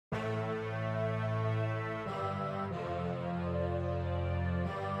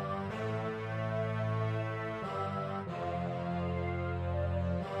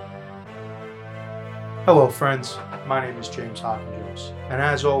Hello, friends. My name is James Hawkins, and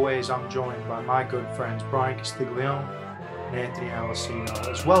as always, I'm joined by my good friends Brian Castiglione and Anthony Alessino,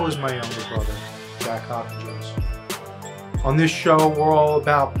 as well as my younger brother, Jack Hawkins. On this show, we're all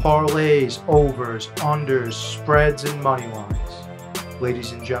about parlays, overs, unders, spreads, and money lines.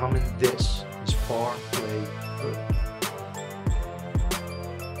 Ladies and gentlemen, this is Parlay Brew.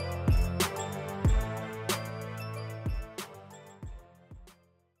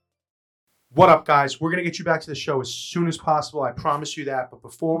 What up, guys? We're going to get you back to the show as soon as possible. I promise you that. But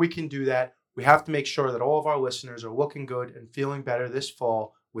before we can do that, we have to make sure that all of our listeners are looking good and feeling better this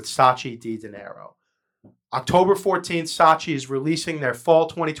fall with Saatchi Di Dinero. October 14th, Saatchi is releasing their fall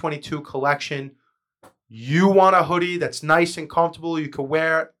 2022 collection. You want a hoodie that's nice and comfortable. You can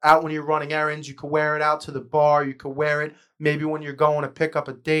wear it out when you're running errands. You can wear it out to the bar. You can wear it maybe when you're going to pick up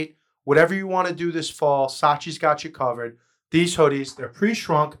a date. Whatever you want to do this fall, Saatchi's got you covered. These hoodies, they're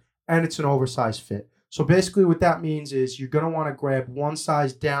pre-shrunk, and it's an oversized fit. So basically what that means is you're going to want to grab one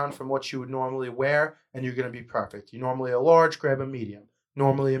size down from what you would normally wear, and you're going to be perfect. You normally a large, grab a medium.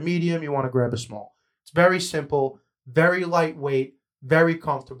 Normally a medium, you want to grab a small. It's very simple, very lightweight, very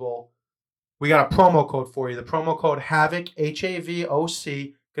comfortable. We got a promo code for you. The promo code HAVOC,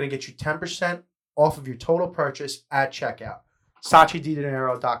 HAVOC, going to get you 10% off of your total purchase at checkout.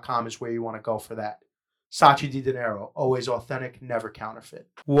 SaatchiDiDinero.com is where you want to go for that. Saatchi Di Dinero, always authentic, never counterfeit.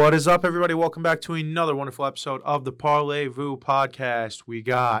 What is up, everybody? Welcome back to another wonderful episode of the Parlay Vu podcast. We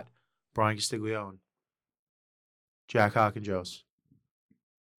got Brian Castiglione, Jack Hawkins,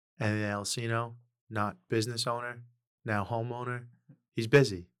 and Alessino, not business owner, now homeowner. He's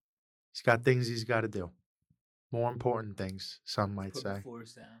busy. He's got things he's got to do. More important things, some might say. Put the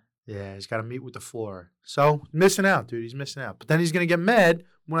floors down. Yeah, he's got to meet with the floor. So, missing out, dude. He's missing out. But then he's going to get mad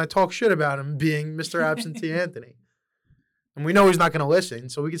when I talk shit about him being Mr. Absentee Anthony. And we know he's not going to listen,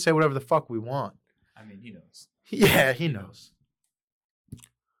 so we can say whatever the fuck we want. I mean, he knows. Yeah, he knows.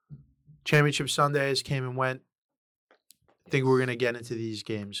 Championship Sundays came and went. I think we're going to get into these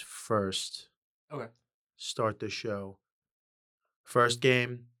games first. Okay. Start the show. First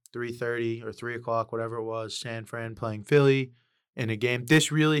game, 3:30 or 3 o'clock, whatever it was, San Fran playing Philly. In a game,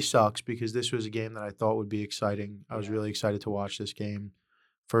 this really sucks because this was a game that I thought would be exciting. I was really excited to watch this game.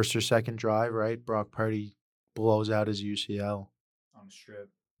 First or second drive, right? Brock Purdy blows out his UCL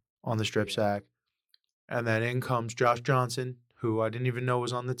On the strip. sack. And then in comes Josh Johnson, who I didn't even know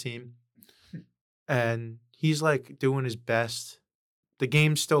was on the team. And he's like doing his best. The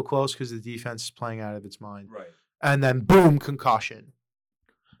game's still close because the defense is playing out of its mind. Right. And then boom, concussion.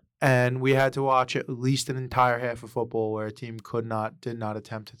 And we had to watch at least an entire half of football where a team did not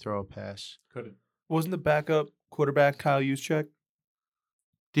attempt to throw a pass. Couldn't. Wasn't the backup quarterback Kyle Juszczyk?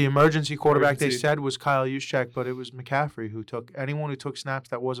 The emergency quarterback they said was Kyle Juszczyk, but it was McCaffrey who took anyone who took snaps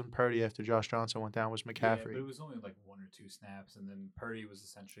that wasn't Purdy after Josh Johnson went down was McCaffrey. Yeah, but it was only like 1 or 2 snaps, and then Purdy was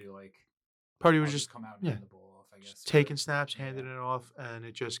essentially like Purdy was I'll just come out and hand the ball off, I guess. taking snaps, handing it off, and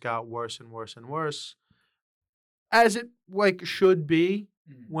it just got worse and worse and worse. As it should be.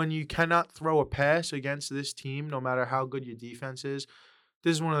 When you cannot throw a pass against this team, no matter how good your defense is,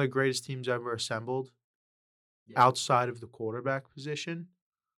 this is one of the greatest teams ever assembled outside of the quarterback position,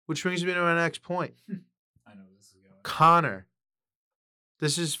 which brings me to my next point. I know this is going. Connor.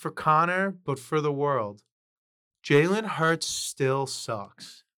 This is for Connor, but for the world. Jalen Hurts still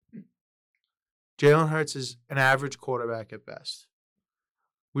sucks. Jalen Hurts is an average quarterback at best.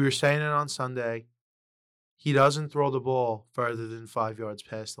 We were saying it on Sunday. He doesn't throw the ball further than 5 yards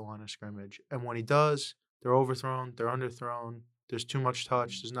past the line of scrimmage. And when he does, they're overthrown, they're underthrown, there's too much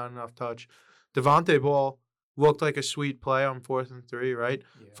touch, there's not enough touch. Devontae Ball looked like a sweet play on 4th and 3, right?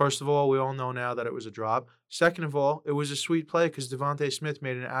 Yeah. First of all, we all know now that it was a drop. Second of all, it was a sweet play because Devontae Smith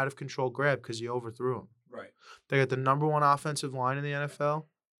made an out-of-control grab because he overthrew him. Right. They got the number 1 offensive line in the NFL.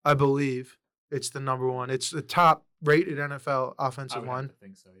 I believe it's the number 1. It's the top-rated NFL offensive line. I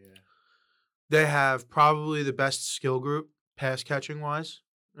think so, yeah. They have probably the best skill group, pass catching wise,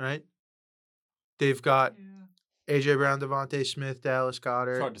 right? They've got A.J. Brown, Devontae Smith, Dallas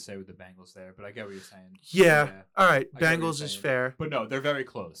Goedert. It's hard to say with the Bengals there, but I get what you're saying. Yeah. All right. I get what you're Bengals is saying. fair. But no, they're very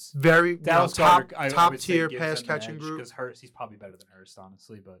close. Very Dallas top Goedert, I top would say tier gives pass them the catching edge group. because Hurst, he's probably better than Hurst,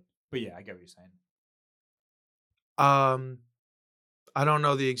 honestly. But yeah, I get what you're saying. I don't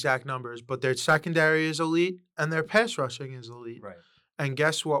know the exact numbers, but their secondary is elite and their pass rushing is elite. Right. And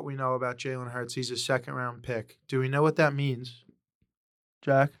guess what we know about Jalen Hurts? He's a second-round pick. Do we know what that means,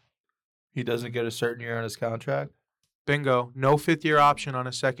 Jack? He doesn't get a certain year on his contract. Bingo. No fifth-year option on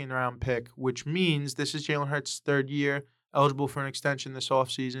a second-round pick, which means this is Jalen Hurts' 3rd year, eligible for an extension this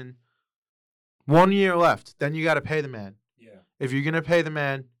offseason. 1 year left. Then you got to pay the man. Yeah. If you're going to pay the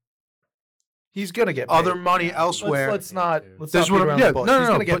man, He's gonna get paid. other money Yeah, elsewhere. Let's not. Let's This is not what beat I'm, around yeah, the bush. no, He's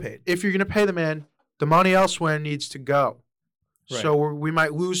no, gonna get but paid. if you're gonna pay the man, the money elsewhere needs to go. Right. So we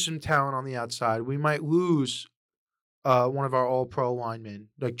might lose some talent on the outside. We might lose one of our all-pro linemen,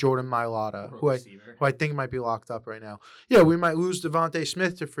 like Jordan Mailata, who I think might be locked up right now. Yeah, we might lose Devontae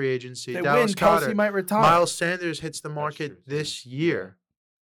Smith to free agency. They Dallas win. Kelsey Goedert. might retire. Miles Sanders hits the That's market true, too. this year.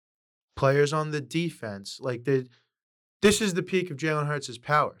 Players on the defense, this is the peak of Jalen Hurts'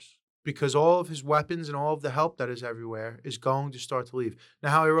 powers because all of his weapons and all of the help that is everywhere is going to start to leave. Now,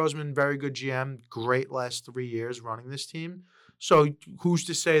 Howie Roseman, very good GM, great last 3 years running this team. So who's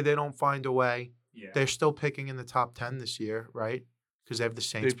to say they don't find a way? Yeah. They're still picking in the top 10 this year, right? Because they have the They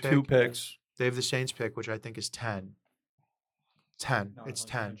Saints have pick. 2 picks. They have the Saints pick, which I think is 10. 10. Not It's 100%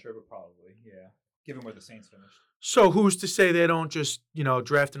 10. Sure, but probably, yeah. Given where the Saints finished. So who's to say they don't just,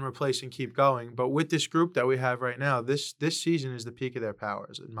 draft and replace and keep going? But with this group that we have right now, this season is the peak of their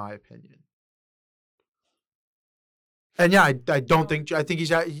powers, in my opinion. And yeah, I think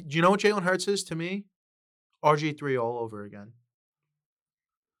he's at. Do you know what Jalen Hurts is to me? RG3 all over again.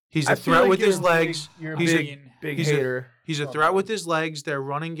 He's a I feel threat like with you're his a legs. You're a He's big he's a- hater. He's a threat with his legs. Their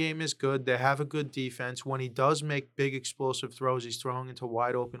running game is good. They have a good defense. When he does make big explosive throws, he's throwing into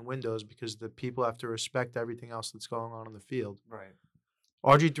wide open windows because the people have to respect everything else that's going on the field. Right.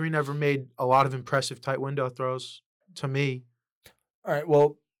 RG3 never made a lot of impressive tight window throws to me. All right.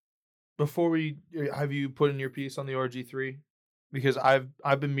 Well, before we have you put in your piece on the RG3, because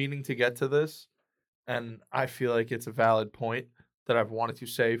I've been meaning to get to this, and I feel like it's a valid point that I've wanted to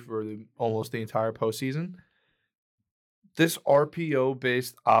say for almost the entire postseason. This RPO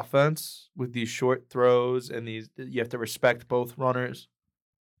based offense with these short throws and you have to respect both runners.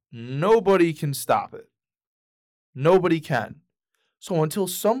 Nobody can stop it. Nobody can. So until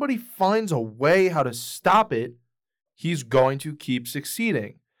somebody finds a way how to stop it, he's going to keep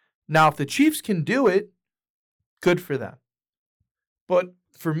succeeding. Now, if the Chiefs can do it, good for them. But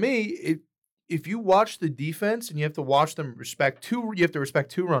for me, if you watch the defense and you have to watch them you have to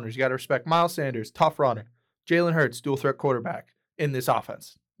respect 2 runners. You got to respect Miles Sanders, tough runner. Jalen Hurts, dual threat quarterback in this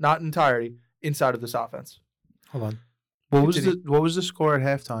offense. Not entirety, inside of this offense. Hold on. What Continue. was the score at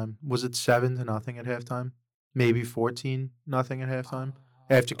halftime? Was it 7-0 at halftime? Maybe 14-0 at halftime?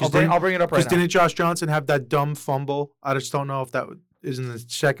 I'll bring it up right Because now. didn't Josh Johnson have that dumb fumble? I just don't know if that is in the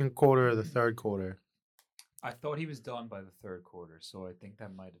second quarter or the third quarter. I thought he was done by the third quarter, so I think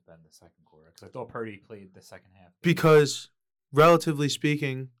that might have been the second quarter because I thought Purdy played the second half. Because, relatively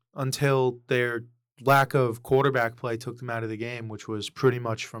speaking, until their lack of quarterback play took them out of the game, which was pretty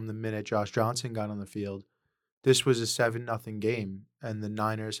much from the minute Josh Johnson got on the field, this was a 7-0 game, and the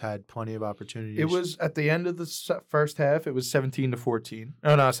Niners had plenty of opportunities. It was at the end of the first half, it was 17-14.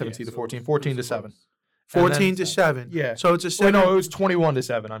 Oh, no, 17-14. 14-7. 14-7. Yeah. So it's a Wait, 7. no, it was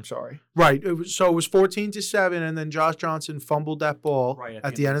 21-7. I'm sorry. Right. It was 14-7, and then Josh Johnson fumbled that ball Right,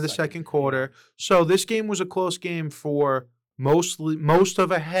 at the end of the second quarter. So this game was a close game for most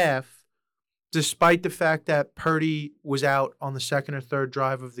of a half, despite the fact that Purdy was out on the second or third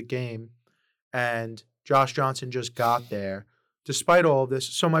drive of the game, and Josh Johnson just got there. Despite all of this,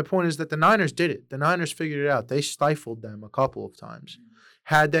 so my point is that the Niners did it. The Niners figured it out. They stifled them a couple of times.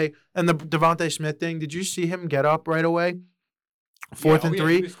 Had they, and the Devontae Smith thing, did you see him get up right away? Fourth and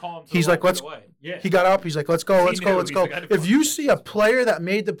 3. He's like, let's. He got up. He's like, let's go, let's go, let's go. If you see a player that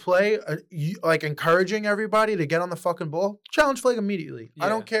made the play, like encouraging everybody to get on the fucking ball, challenge flag immediately. I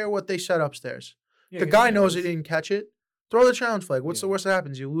don't care what they said upstairs. The guy knows he didn't catch it. Throw the challenge flag. What's the worst that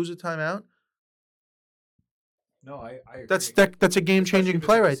happens? You lose a timeout. No, I agree. That's a game changing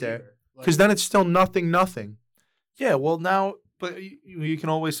play right there. Because then it's still 0-0. Yeah, well now, but you can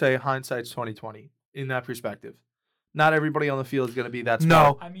always say hindsight's 20/20 in that perspective. Not everybody on the field is going to be that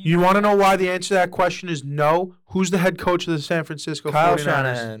smart. No. You want to know why the answer to that question is no? Who's the head coach of the San Francisco Kyle 49ers?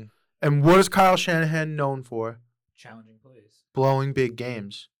 Shanahan. And what is Kyle Shanahan known for? challenging plays. Blowing big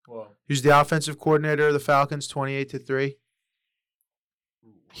games. Well, He's the offensive coordinator of the Falcons, 28-3.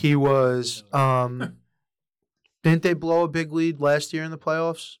 He was. Didn't they blow a big lead last year in the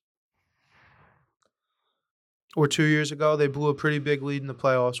playoffs? Or 2 years ago, they blew a pretty big lead in the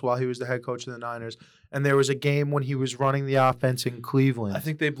playoffs while he was the head coach of the Niners. And there was a game when he was running the offense in Cleveland. I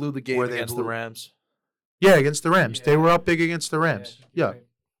think they blew the game Where they against the blew- Rams. Yeah, against the Rams. Yeah. They were up big against the Rams. Yeah.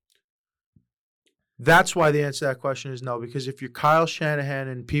 That's why the answer to that question is no, because if you're Kyle Shanahan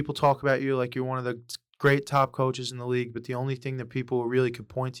and people talk about you like you're one of the great top coaches in the league, but the only thing that people really could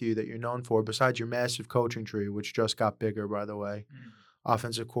point to you that you're known for, besides your massive coaching tree, which just got bigger, by the way,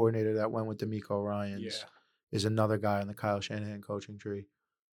 offensive coordinator that went with D'Amico Ryans, is another guy on the Kyle Shanahan coaching tree,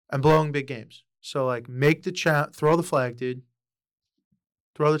 and blowing big games. So, like, make the throw the flag, dude.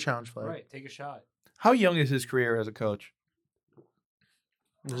 Throw the challenge flag. Right, take a shot. How young is his career as a coach?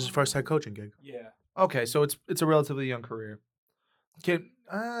 This is his first head coaching gig. Yeah. Okay, so it's a relatively young career.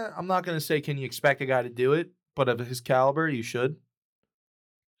 I'm not gonna say can you expect a guy to do it, but of his caliber, you should.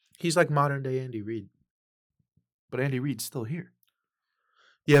 He's like modern day Andy Reid. But Andy Reid's still here.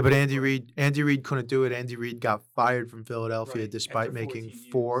 Yeah, but Andy Reid couldn't do it. Andy Reid got fired from Philadelphia Right, despite after making 14 years.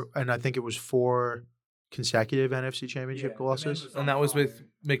 four, and I think it was 4 consecutive NFC Championship Yeah, the man losses. was And that was with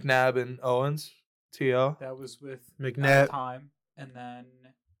McNabb and Owens, T.O. That was with McNabb- at the time, and then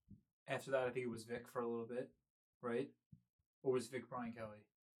after that, I think it was Vic for a little bit, right? Or was Vic Brian Kelly?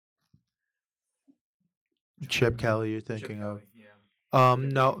 Chip Kelly, you're Chip thinking of. Kelly, yeah.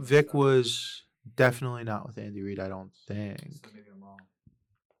 No, Vic Vic was was definitely not with Andy Reid. I don't think. So maybe I'm wrong.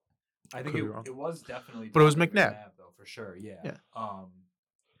 I think Could be wrong. it was definitely. But it was Donovan McNabb. though, for sure. Yeah. Yeah. But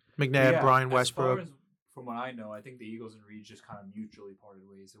McNabb, Brian as Westbrook. far as, from what I know, I think the Eagles and Reed just kind of mutually parted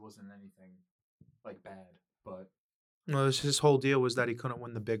ways. It wasn't anything like bad, but No, his whole deal was that he couldn't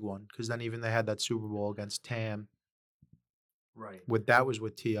win the big one because then even they had that Super Bowl against Tam. right, That was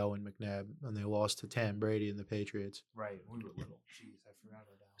with T.O. and McNabb, and they lost to Tam Brady and the Patriots. right. We were little. Jeez, I forgot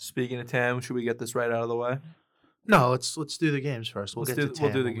about that one. Speaking of Tam, should we get this right out of the way? No, let's do the games first. We'll Let's get do- to Tam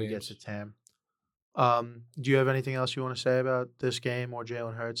we'll do the when we get games. to Tam. Do you have anything else you want to say about this game or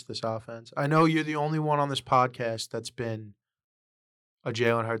Jalen Hurts, this offense? I know you're the only one on this podcast that's been a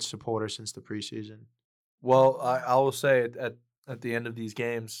Jalen Hurts supporter since the preseason. Well, I will say at the end of these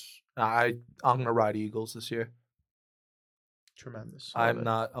games, I'm gonna ride Eagles this year. Tremendous. I'm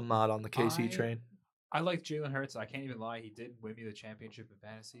not on the KC I- train. I like Jalen Hurts. I can't even lie. He did win me the championship in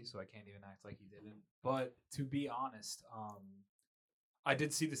fantasy, so I can't even act like he didn't. But to be honest, I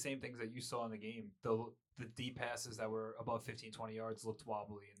did see the same things that you saw in the game. The deep passes that were above 15, 20 yards looked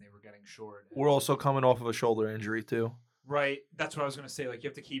wobbly, and they were getting short. We're also coming off of a shoulder injury too. Right. That's what I was going to say. Like, you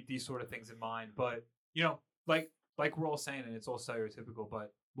have to keep these sort of things in mind. But, you know, like we're all saying, and it's all stereotypical,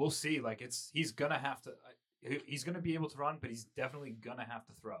 but we'll see. Like, he's going to have to he's going to be able to run, but he's definitely going to have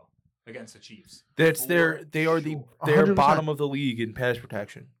to throw against the Chiefs. That's For they're 100%. bottom of the league in pass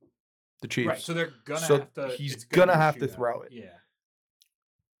protection. The Chiefs. Right. So they're going to So have to. he's it's gonna be a have to shootout. throw it. Yeah.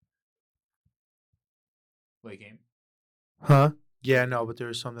 Late game. Huh? Yeah, no, but there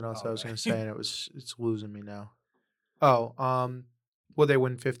was something else I was Okay. going to say, and it's losing me now. Oh, will they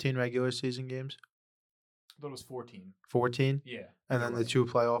win 15 regular season games? I thought it was 14. 14? Yeah. And then the 2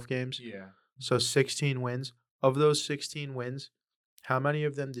 playoff games? Yeah. So 16 wins. Of those 16 wins, how many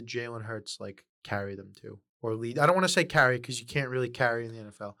of them did Jalen Hurts like carry them to or lead? I don't want to say carry because you can't really carry in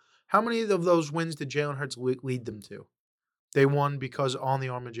the NFL. How many of those wins did Jalen Hurts lead them to? They won because on the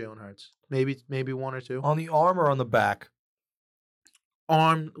arm of Jalen Hurts. Maybe 1 or 2. On the arm or on the back?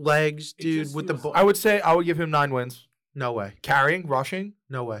 Arm, legs, It dude, just with the feels ball. I would say I would give him 9 wins. No way. Carrying, rushing.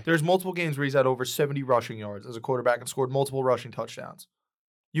 No way. There's multiple games where he's had over 70 rushing yards as a quarterback and scored multiple rushing touchdowns.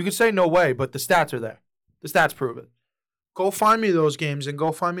 You could say no way, but the stats are there. The stats prove it. Go find me those games and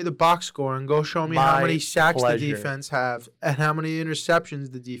go find me the box score and go show me how My many sacks pleasure. the defense have and how many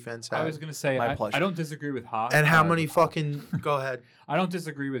interceptions the defense I have was going to say, My I pleasure. don't disagree with Hawk. and how many fucking go ahead. I don't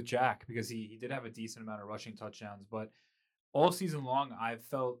disagree with Jack because he did have a decent amount of rushing touchdowns, but all season long I've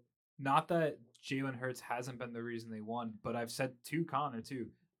felt not that Jalen Hurts hasn't been the reason they won, but I've said to Connor too,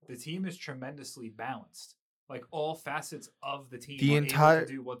 the team is tremendously balanced. Like all facets of the team The are entire- able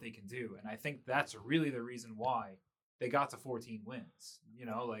to do what they can do, and I think that's really the reason why they got to 14 wins. You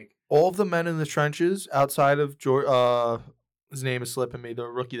know, like All of the men in the trenches outside of his name is slipping me, the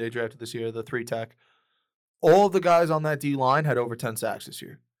rookie they drafted this year, the 3 tech. All of the guys on that D line had over 10 sacks this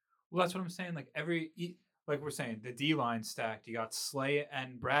year. well, that's what I'm saying. Like like we're saying, the D line stacked. You got Slay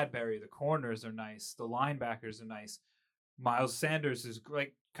and Bradbury. The corners are nice. The linebackers are nice. Miles Sanders is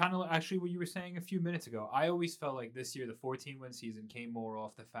like kind of actually what you were saying a few minutes ago. I always felt like this year the 14-win season came more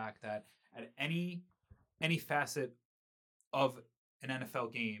off the fact that at any facet of an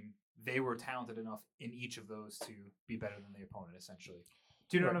NFL game, they were talented enough in each of those to be better than the opponent. Essentially,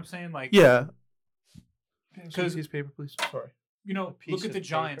 do you know Right. what I'm saying? Like, Yeah. Because- piece of paper, please. Sorry. you know, piece look at of the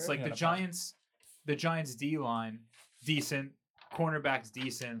Giants. paper Like and the a pen. Giants D line, decent. Cornerbacks,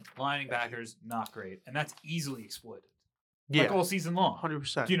 decent. Linebackers, not great. And that's easily exploited. Yeah. Like all season long.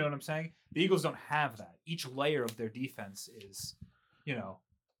 100%. Do you know what I'm saying? The Eagles don't have that. Each layer of their defense is, you know,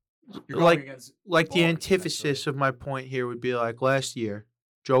 you're going Like- against Like the bars, antithesis essentially. of my point here would be like last year,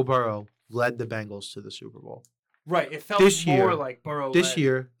 Joe Burrow led the Bengals to the Super Bowl. Right. It felt This more year- like Burrow. This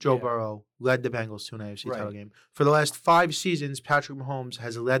year, Joe Yeah. Burrow led the Bengals to an AFC title Right. game. For the last 5 seasons, Patrick Mahomes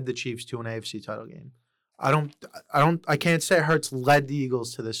has led the Chiefs to an AFC title game. I can't say Hurts led the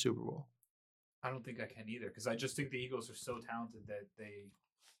Eagles to the Super Bowl. I don't think I can either because I just think the Eagles are so talented that they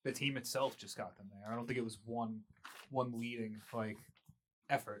the team itself just got them there. I don't think it was one leading like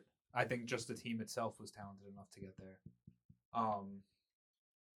effort. I think just the team itself was talented enough to get there. I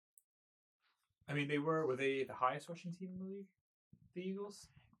mean, were they the highest rushing team in the league? The Eagles?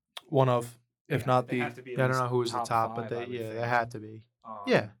 One of, if Yeah, not they the. have to be I at don't know least who was the top, but five, they I would they think. had to be.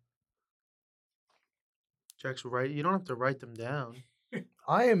 Yeah. Jack's right. You don't have to write them down.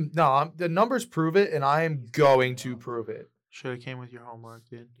 The numbers prove it, and I am going to prove it. Should have came with your homework,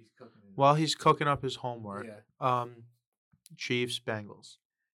 dude. He's cooking it. While he's cooking up his homework, Yeah. Chiefs Bengals.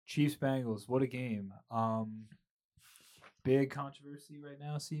 Chiefs Bengals, what a game. Big controversy right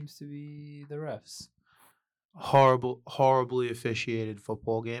now seems to be the refs. Horribly officiated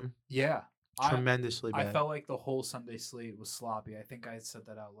football game. Yeah. Tremendously bad. I felt like the whole Sunday slate was sloppy. I think I said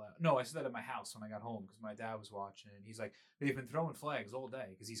that out loud. No, I said that at my house when I got home because my dad was watching it. And he's like, they've been throwing flags all day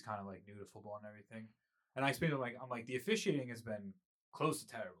because he's kind of like new to football and everything. And I explained to him, I'm like, the officiating has been close to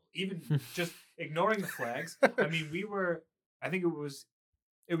terrible. Even just ignoring the flags. I mean, I think it was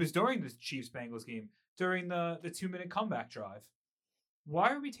during the Chiefs Bengals game, during the 2-minute comeback drive.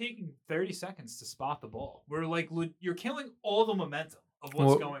 Why are we taking 30 seconds to spot the ball? We're like, you're killing all the momentum of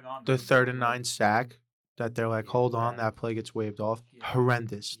what's going on. The 3rd and 9 sack that they're like, hold on, that play gets waved off. Yeah.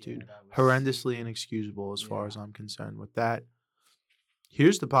 Horrendous, dude. Horrendously inexcusable as far as I'm concerned with that.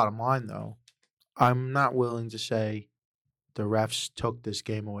 Here's the bottom line, though. I'm not willing to say the refs took this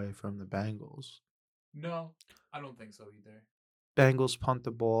game away from the Bengals. No, I don't think so either. Bengals punt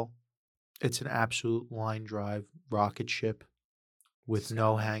the ball. It's an absolute line drive, rocket ship with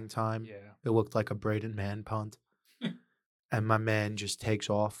no hang time. Yeah. It looked like a Braden Mann punt. And my man just takes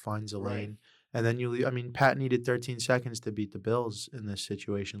off, finds a lane. And then Pat needed 13 seconds to beat the Bills in this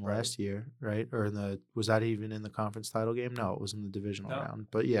situation last year, right? Or was that even in the conference title game? No, it was in the divisional round.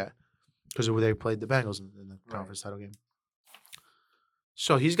 But yeah, because they played the Bengals in the conference title game.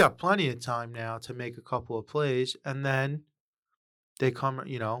 So he's got plenty of time now to make a couple of plays. And then they come,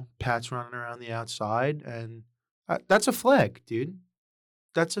 Pat's running around the outside. And that's a flag, dude.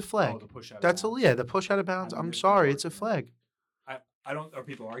 That's a flag. Oh, the push out of That's bounds. the push out of bounds. I'm sorry, it's a flag. I don't. Are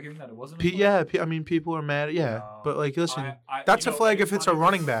people arguing that it wasn't? Yeah, people are mad. Yeah, No. but listen, I that's a flag if it's a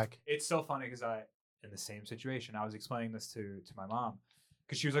running back. It's so funny because in the same situation, I was explaining this to my mom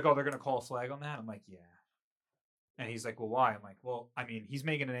because she was like, "Oh, they're gonna call a flag on that." I'm like, "Yeah," and he's like, "Well, why?" I'm like, "Well, I mean, he's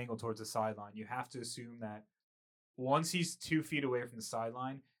making an angle towards the sideline. You have to assume that once he's 2 feet away from the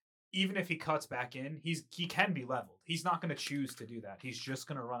sideline, even if he cuts back in, he can be leveled. He's not gonna choose to do that. He's just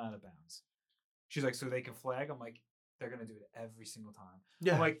gonna run out of bounds." She's like, "So they can flag?" I'm like, they're going to do it every single time.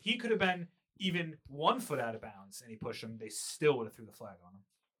 Yeah. I'm like, he could have been even 1 foot out of bounds and he pushed him. They still would have threw the flag on him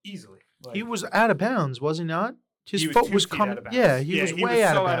easily. Like, he was out of bounds, was he not? His foot was coming. Yeah, he was way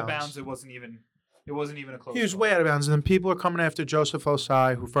out of bounds. It wasn't even a close He was way out of bounds. And then people are coming after Joseph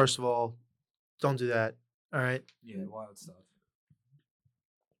Osai, who, first of all, don't do that. All right. Yeah, wild stuff.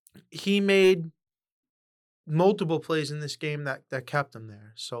 He made multiple plays in this game that kept him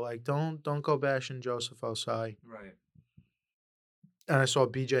there. So don't go bashing Joseph Osai. Right. And I saw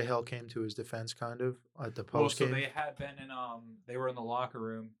BJ Hill came to his defense kind of at the post game. So they had been they were in the locker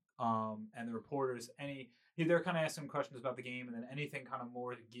room, and the reporters, they're kind of asking questions about the game, and then anything kind of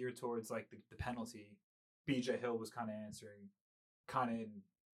more geared towards like the penalty, BJ Hill was kind of answering, kind of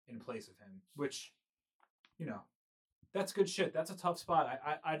in place of him, which, that's good shit. That's a tough spot.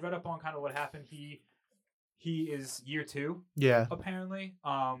 I'd read up on kind of what happened. He is year 2. Yeah. Apparently,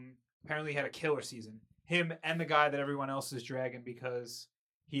 he had a killer season. Him and the guy that everyone else is dragging because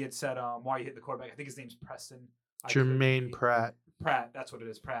he had said, why you hit the quarterback. I think his name's Preston. Jermaine Pratt. Pratt, that's what it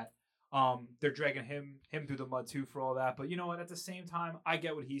is, Pratt. They're dragging him through the mud too for all that. But you know what? At the same time, I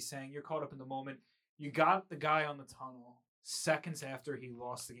get what he's saying. You're caught up in the moment. You got the guy on the tunnel seconds after he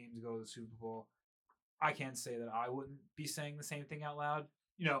lost the game to go to the Super Bowl. I can't say that I wouldn't be saying the same thing out loud.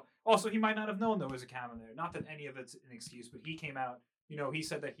 Also, he might not have known there was a camera there. Not that any of it's an excuse, but he came out. He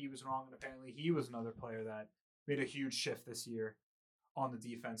said that he was wrong, and apparently he was another player that made a huge shift this year on the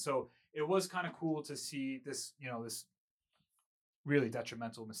defense. So it was kind of cool to see this, this really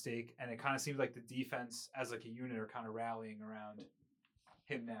detrimental mistake, and it kind of seems like the defense as like a unit are kind of rallying around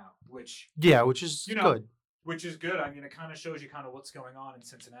him now, which is good. Which is good. I mean, it kind of shows you kind of what's going on in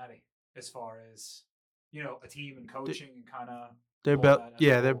Cincinnati as far as a team and coaching and kind of.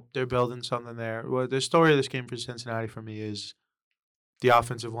 They're building something there. Well, the story of this game for Cincinnati for me is the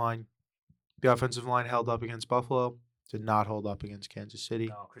offensive line. The offensive line held up against Buffalo, did not hold up against Kansas City.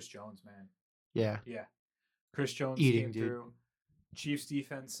 No, Chris Jones, man. Yeah. Chris Jones came through. Chiefs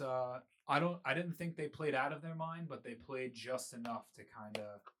defense, I didn't think they played out of their mind, but they played just enough to kind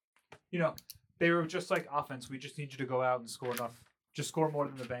of, they were just like offense. We just need you to go out and score enough just score more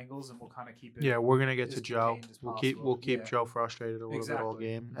than the Bengals, and we'll kind of keep it. Yeah, we're gonna get as to Joe. contained as We'll possible. keep Yeah. Joe frustrated a little bit all Exactly.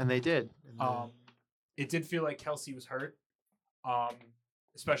 game, and they did. It did feel like Kelsey was hurt,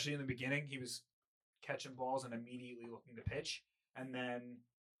 especially in the beginning. He was catching balls and immediately looking to pitch, and then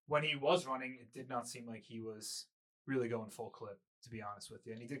when he was running, it did not seem like he was really going full clip, to be honest with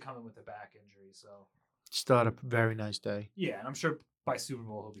you. And he did come in with a back injury, so Still had a very nice day. yeah. And I'm sure by Super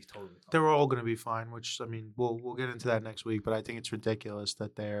Bowl he'll be totally fine. They're all gonna be fine. Which I mean, we'll get into that next week. But I think it's ridiculous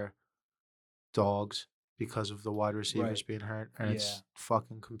that they're dogs because of the wide receivers Right. being hurt, and Yeah. it's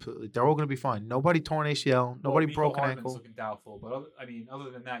fucking completely. They're all gonna be fine. Nobody torn ACL. Well, Nobody Mecole broke an Hardman's ankle. looking doubtful, but other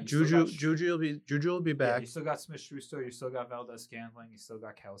than that, Juju will be Yeah, back. you still got Smith-Schuster. You still got Valdez-Scantling. You still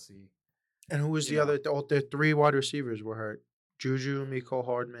got Kelsey. And who was You the know. other? The three wide receivers were hurt. Juju, Mecole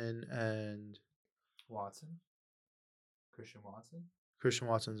Hardman, and Watson. Christian Watson. Christian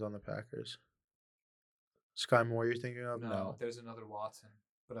Watson's on the Packers. Sky Moore, you're thinking of? No. There's another Watson,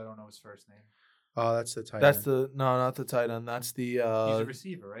 but I don't know his first name. Oh, that's the tight That's end. the no, not the tight end. That's the He's a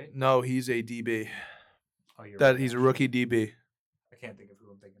receiver, right? no, he's a DB. Oh, you're That right, he's a actually. rookie DB. I can't think of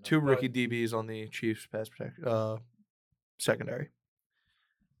who I'm thinking of. Two but rookie DBs on the Chiefs pass protect secondary.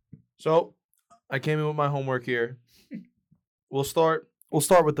 So I came in with my homework here. We'll start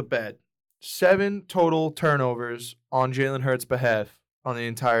with the bad. 7 total turnovers on Jalen Hurts' behalf on the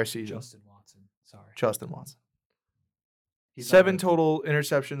entire season. Justin Watson. Sorry. Justin Watson. He's not 7 hurt. total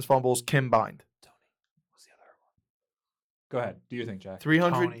interceptions, fumbles combined. Tony. What's the other one? Go ahead. Do your thing, Jack.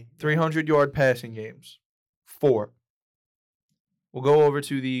 Tony. 300-yard passing games. 4. We'll go over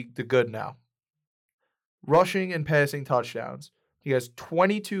to the good now. Rushing and passing touchdowns. He has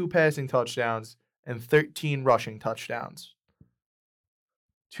 22 passing touchdowns and 13 rushing touchdowns.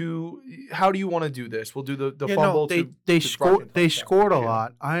 How do you want to do this? We'll do the Yeah, fumble. no, they to they rushing scored they touchdown. scored a Yeah.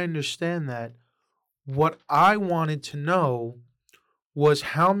 lot. I understand that. What I wanted to know was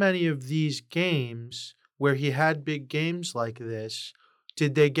how many of these games where he had big games like this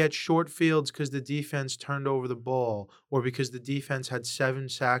did they get short fields because the defense turned over the ball, or because the defense had 7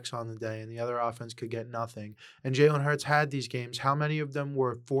 sacks on the day and the other offense could get nothing? And Jalen Hurts had these games. How many of them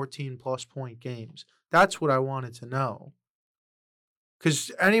were 14-plus point games? That's what I wanted to know.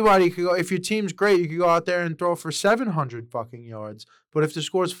 Because anybody could go, if your team's great, you could go out there and throw for 700 fucking yards. But if the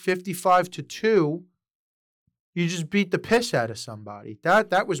score's 55-2, you just beat the piss out of somebody.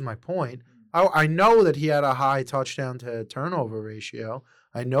 That was my point. I know that he had a high touchdown to turnover ratio.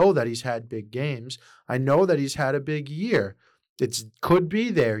 I know that he's had big games. I know that he's had a big year. It could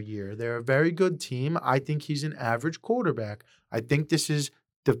be their year. They're a very good team. I think he's an average quarterback. I think this is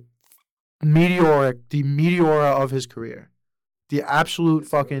the meteora of his career. The absolute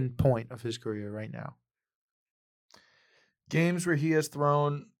fucking point of his career right now. Games where he has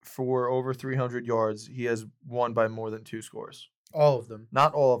thrown for over 300 yards, he has won by more than 2 scores. All of them.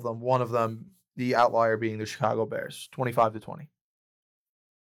 Not all of them. One of them, the outlier being the Chicago Bears, 25-20.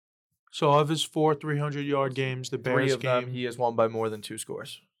 So of his 4 300-yard games, the 3 Bears of them, game. he has won by more than 2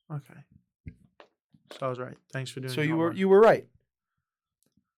 scores. Okay. So I was right. Thanks for doing. So your homework. you were right.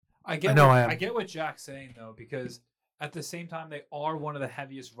 I get know what, I am. I get what Jack's saying though, because at the same time they are one of the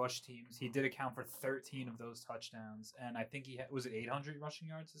heaviest rush teams. He did account for 13 of those touchdowns, and I think was it 800 rushing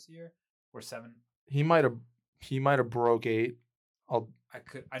yards this year or 7? He might have broke 8. I know I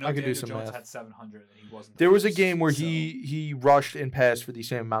could do Daniel some Jones math. had 700 and he wasn't. There was a first, game where so- he rushed and passed for the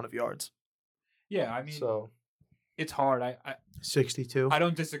same amount of yards. Yeah, I mean, So it's hard. I 62. I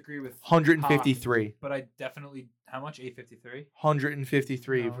don't disagree with 153. but I definitely how much 853.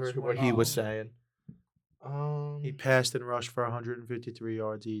 153 No, for it's what more. he was saying. He passed and rushed for 153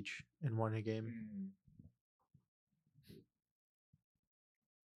 yards each in one game.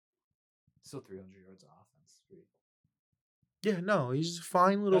 Still 300 yards of offense. Yeah, no, he's a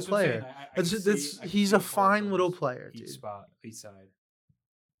fine little That's what I'm saying. player. I can see- I can He's see a the faults fine on little each- player, Each dude. spot, each side.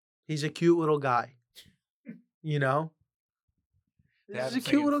 He's a cute little guy. You know? They had He's a him cute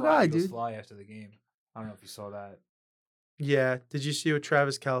singing little Fly, guy, Eagles dude. Fly after the game. I don't know if you saw that. Yeah. Did you see what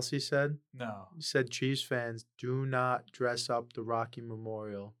Travis Kelce said? No. He said, Chiefs fans, do not dress up the Rocky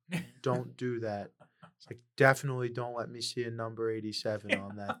Memorial. Don't do that. It's like, definitely don't let me see a number 87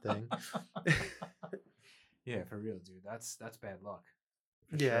 on that thing. Yeah, for real, dude. That's bad luck.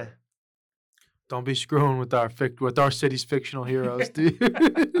 for Yeah. sure. Don't be screwing with our city's fictional heroes, dude.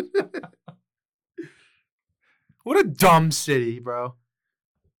 What a dumb city, bro.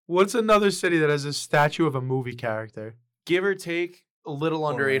 What's another city that has a statue of a movie character? Give or take a little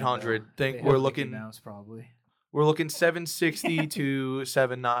under Orlando. 800. They Think have we're Mickey looking Mouse probably. 760 to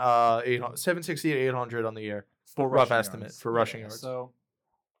 760 to 800 on the year. For Rough rushing estimate yards. for rushing Yeah, yards. So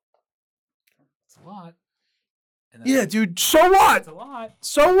it's a lot. And Yeah, that's- dude. So what? That's a lot.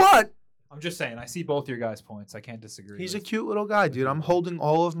 So what? I'm just saying. I see both your guys' points. I can't disagree. He's a with- cute little guy, dude. I'm holding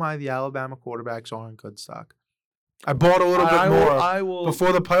all of the Alabama quarterbacks are in good stock. I bought a little bit more. I will.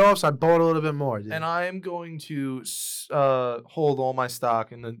 Before the playoffs, I bought a little bit more, dude. And I am going to hold all my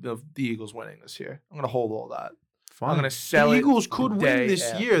stock in the Eagles winning this year. I'm going to hold all that. Fine. I'm going to sell the it. Eagles could the win day this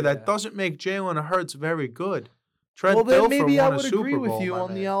after. year. That Yeah. doesn't make Jalen Hurts very good. Trent Well, then Dilfer maybe I won a would Super agree with Bowl, you my on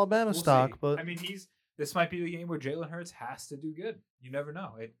the man. Alabama We'll stock, see. but I mean, this might be the game where Jalen Hurts has to do good. You never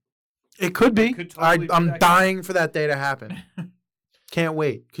know. It could be. could totally be I'm that dying for that day to happen. Can't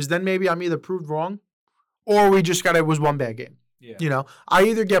wait, because then maybe I'm either proved wrong, or we just got it was one bad game. Yeah. You know, I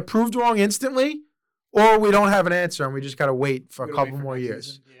either get proved wrong instantly, or we don't have an answer and we just got to wait for a We gotta wait couple for more next years.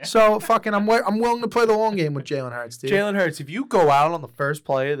 season. Yeah. So fucking, I'm willing to play the long game with Jalen Hurts, dude. Jalen Hurts, if you go out on the first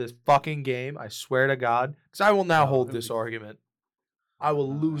play of this fucking game, I swear to God, because I will now Oh, hold he'll this be- argument. I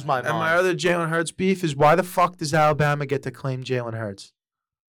will lose my And mind. my other Jalen Hurts beef is, why the fuck does Alabama get to claim Jalen Hurts?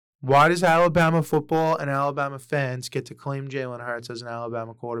 Why does Alabama football and Alabama fans get to claim Jalen Hurts as an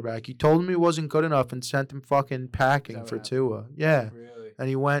Alabama quarterback? You told him he wasn't good enough and sent him fucking packing what for happened? Tua. Yeah. Really? And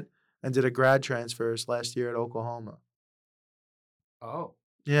he went and did a grad transfer his last year at Oklahoma. Oh.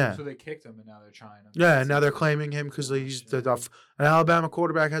 Yeah. So they kicked him, and now they're trying him. Yeah, and now they're claiming him because he's an Alabama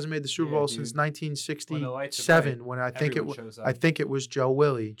quarterback hasn't made the Super Yeah, Bowl dude. since When the lights are 1967. bright, When I think Everyone shows up. I think it was Joe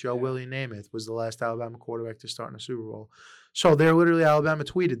Willie. Joe Yeah. Willie Namath was the last Alabama quarterback to start in a Super Bowl. So they're literally, Alabama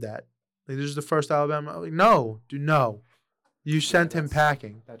tweeted that. Like, this is the first Alabama. Like, no, dude, no. You sent him that's-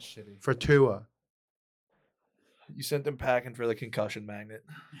 packing That's shitty. for Tua. You sent them packing for the concussion magnet.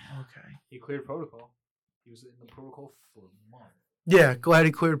 Okay. He cleared protocol. He was in the protocol for a month. Yeah, glad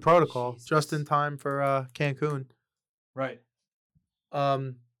he cleared protocol Jesus. just in time for Cancun. Right.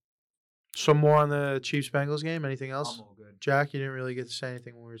 Some more on the Chiefs Bengals game. Anything else? I'm all good. Jack, you didn't really get to say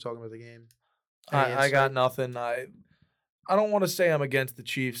anything when we were talking about the game. Any I got insight? nothing. I don't want to say I'm against the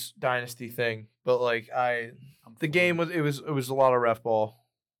Chiefs dynasty thing, but like I'm the for game it. was a lot of ref ball,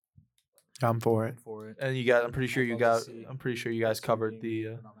 I'm for I'm it. for it. and you got I'm pretty sure I'd you love to got see I'm pretty sure you guys That's covered being the.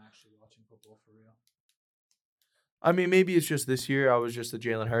 when I'm actually watching football for real. I mean, maybe it's just this year I was just a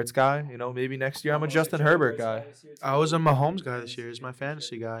Jalen Hurts guy. You know, maybe next year I'm a like Justin Jalen Herbert Hurts guy. this year, I was a too. Mahomes guy this year. He's my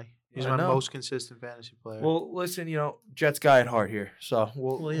fantasy guy. He's I my know. most consistent fantasy player. Well, listen, you know, Jets guy at heart here, so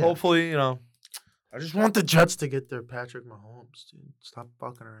Well, yeah. hopefully, you know, I just want the Jets to get their Patrick Mahomes, dude. Stop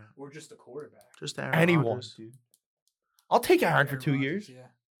fucking around. Or just a quarterback. Just Aaron anyone, Rodgers. dude. I'll take Aaron for Aaron 2 Rodgers, years. Yeah.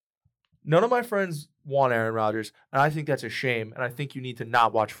 None of my friends want Aaron Rodgers, and I think that's a shame. And I think you need to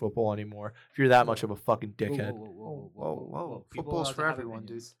not watch football anymore if you're that much of a fucking dickhead. Whoa. People Football's allowed for to have everyone, dude.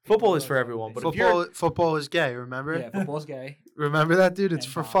 opinions. Football People is for allowed to have everyone, but if opinions. you're- Football is gay, remember? Yeah, football's gay. Remember that, dude? It's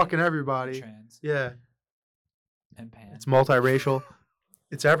And for bi, fucking and everybody. trans, Yeah. and pan. It's multiracial.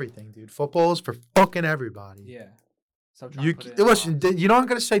 It's everything, dude. Football is for fucking everybody. Yeah. Stop trying You to put it in listen. boxes. You're not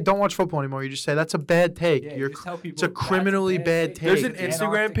gonna say don't watch football anymore. You just say that's a bad take. Yeah, You're you just tell people it's a that's criminally bad take. There's an Hey, Instagram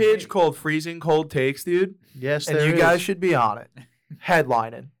Antarctic page take. called Freezing Cold Takes, dude, yes, and there you guys is. should be on it,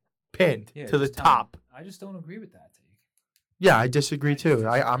 headlining, pinned Yeah, to the just tell 'em. top. I just don't agree with that take. Yeah, I disagree too.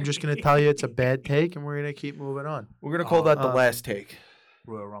 I'm just gonna tell you it's a bad take, and we're gonna keep moving on. We're gonna call that the Uh, last take.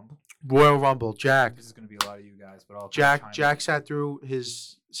 Royal Rumble. Royal Rumble, Jack. This is gonna be a lot of you guys, but I'll Jack sat through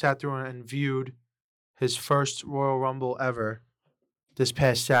and viewed his first Royal Rumble ever this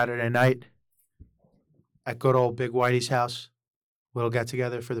past Saturday night at good old Big Whitey's house. Little get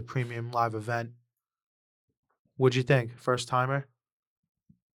together for the premium live event. What'd you think? First timer?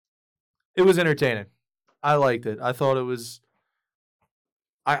 It was entertaining. I liked it. I thought it was.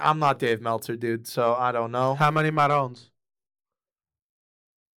 I'm not Dave Meltzer, dude, so I don't know. How many Maroons?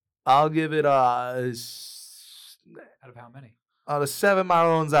 I'll give it Out of how many? a 7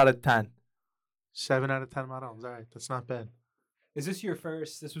 Marlons out of 10. 7 out of 10 Maroons. All right, that's not bad. Is this your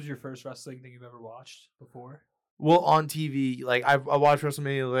first? This was your first wrestling thing you've ever watched before? Well, on TV, like I watched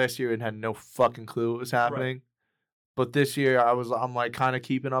WrestleMania last year and had no fucking clue what was happening. But this year, I'm like kind of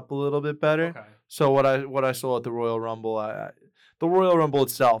keeping up a little bit better. Okay. So what I saw at the Royal Rumble, the Royal Rumble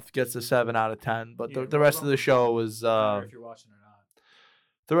itself gets a 7 out of 10. But Yeah, the Royal rest of the Rumble show was Doesn't matter if you're watching or not.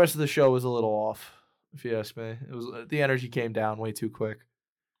 the rest of the show was a little off. If you ask me, it was the energy came down way too quick.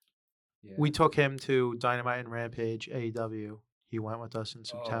 Yeah. We took him to Dynamite and Rampage AEW. He went with us in okay.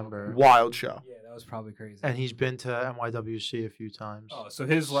 September. Wild show. Yeah, that was probably crazy. And he's been to NYWC a few times. oh, so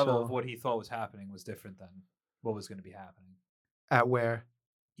his level of So- what he thought was happening was different than what was going to be happening. At where?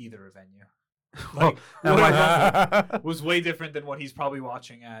 Either a venue. Well, Like, NY Royal Rumble was way different than what he's probably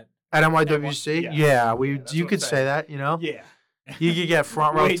watching at. At NYWC? Yeah. Yeah, Yeah, that's you what could I'm say saying. that, you know? Yeah. You could get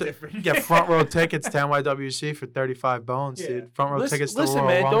front row Way different. get front row tickets to NYWC for 35 bones, Yeah. dude. Front row tickets to Listen, Royal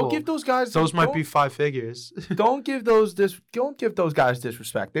man, Rumble. don't give those guys. Those might be 5 figures. Don't give those guys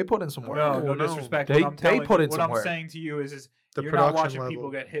disrespect. They put in some work. No no. disrespect. They- what I'm they telling put you, in what some I'm work. saying to you is The you're not production watching level.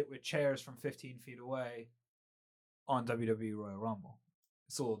 people get hit with chairs from 15 feet away on WWE Royal Rumble.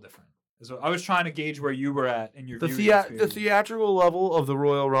 It's a little different. So I was trying to gauge where you were at in your The viewing the experience. theatrical level of the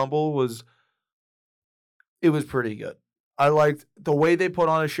Royal Rumble was pretty good. I liked the way they put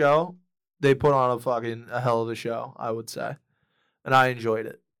on a show. They put on a hell of a show, I would say, and I enjoyed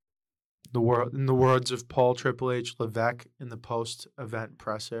it. In the words of Paul Triple H Levesque in the post-event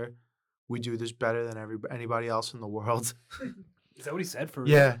presser, we do this better than anybody else in the world. Is that what he said for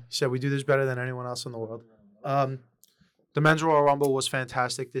real? Yeah, he said we do this better than anyone else in the world. The men's Royal Rumble was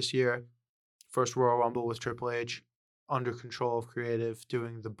fantastic this year. First Royal Rumble with Triple H, under control of creative,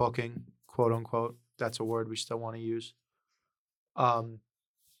 doing the booking, quote unquote. That's a word we still want to use.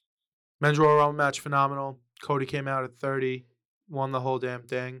 Men's Royal Rumble match, phenomenal. Cody came out at 30, won the whole damn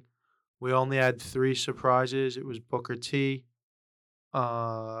thing. We only had 3 surprises. It was Booker T.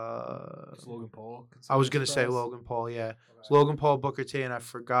 Is Logan Paul. I was gonna say surprise? Logan Paul, yeah. Okay. It's Logan Paul, Booker T, and I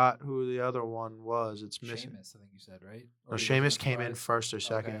forgot who the other one was. It's missing. Sheamus, I think you said, right? No, Or he Sheamus wasn't a came in surprise? first or Okay,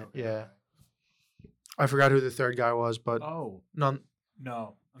 second. okay, Yeah, okay. I forgot who the third guy was, but Oh none.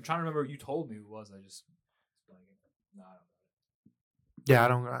 no, I'm trying to remember. You told me who it was. I just blanking. No, I don't know. Yeah, I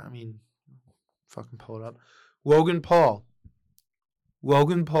don't. I mean, fucking pull it up. Logan Paul.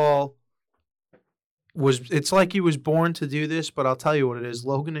 Logan Paul was. It's like he was born to do this, but I'll tell you what it is.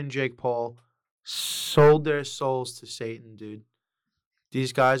 Logan and Jake Paul sold their souls to Satan, dude.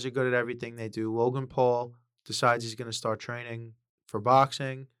 These guys are good at everything they do. Logan Paul decides he's going to start training for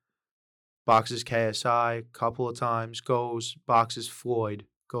boxing. Boxes KSI a couple of times. Boxes Floyd.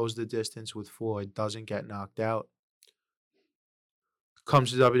 Goes the distance with Floyd. Doesn't get knocked out.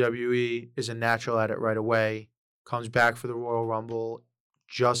 Comes to WWE. Is a natural at it right away. Comes back for the Royal Rumble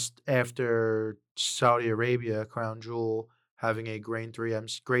just after Saudi Arabia, Crown Jewel, having a grade 3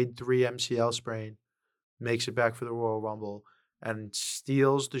 MCL sprain. Makes it back for the Royal Rumble. And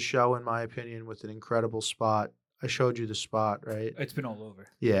steals the show, in my opinion, with an incredible spot. I showed you the spot, right? It's been all over.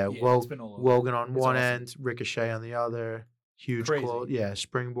 Yeah, it's been all over. Logan on It's one awesome. end, Ricochet on the other. Huge Crazy.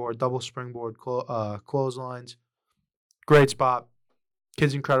 springboard, double springboard clotheslines. Great spot.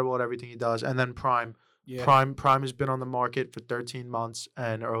 Kid's incredible at everything he does. And then Prime. Yeah. Prime has been on the market for 13 months,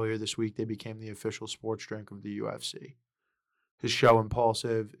 and earlier this week they became the official sports drink of the UFC. His show,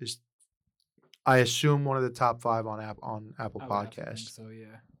 Impulsive, is, I assume, one of the top 5 on Apple I would have to think Podcasts. So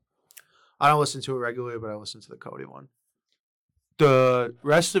yeah. I don't listen to it regularly, but I listen to the Cody one. The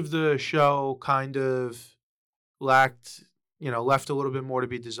rest of the show kind of left a little bit more to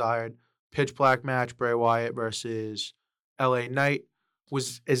be desired. Pitch Black match, Bray Wyatt versus LA Knight,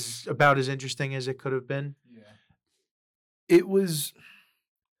 was about as interesting as it could have been. Yeah. It was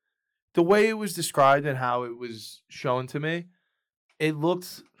the way it was described and how it was shown to me.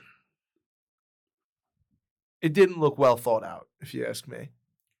 It didn't look well thought out, if you ask me.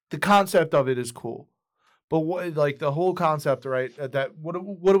 The concept of it is cool, but what, like, the whole concept, right? What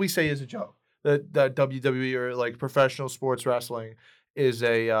do we say is a joke? That WWE, or like professional sports wrestling, is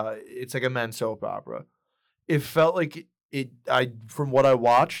it's like a men's soap opera. It felt like from what I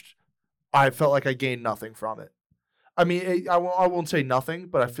watched, I felt like I gained nothing from it. I mean, I won't say nothing,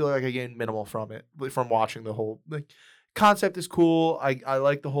 but I feel like I gained minimal from it, from watching the whole. Like, concept is cool. I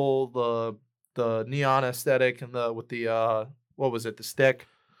like the whole the neon aesthetic and with the what was it, the stick?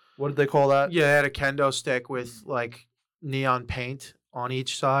 What did they call that? Yeah, it had a kendo stick with like neon paint on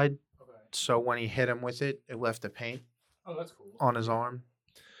each side. Okay. So when he hit him with it, it left the paint Oh, that's cool. on his arm,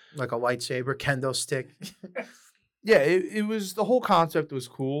 like a lightsaber kendo stick. Yeah, it was, the whole concept was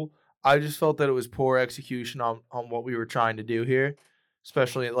cool. I just felt that it was poor execution on what we were trying to do here,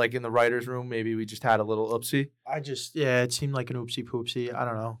 especially like in the writers' room. Maybe we just had a little oopsie. It seemed like an oopsie poopsie. I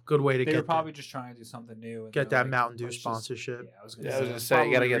don't know. Good way to They were get probably just trying to do something new. And get they were that Mountain Dew let's just- sponsorship. Yeah, I was Yeah, I was gonna gonna say, say,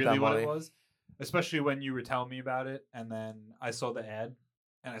 you gotta probably get that really what money. it was. Especially when you were telling me about it, and then I saw the ad,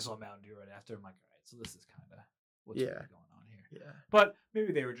 and I saw Mountain Dew right after. I'm like, all right, so this is kind of what's Yeah. really going on here. Yeah. But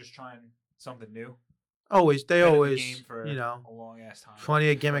maybe they were just trying something new. They Been in the always, game for you know, a long ass time.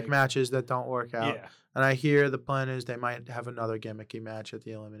 plenty of gimmick Like, matches that don't work out. Yeah, And I hear the plan is they might have another gimmicky match at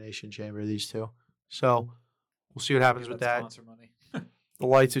the Elimination Chamber, these two. So we'll see what happens get with that that. sponsor money. The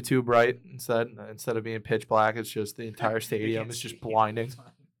lights are too bright instead of being pitch black. It's just the entire They stadium can't is just see. blinding.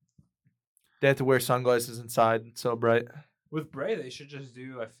 They have to wear sunglasses inside. It's so bright. With Bray, they should just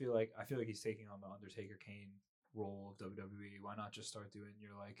do. I feel like he's taking on the Undertaker Kane role of WWE. Why not just start doing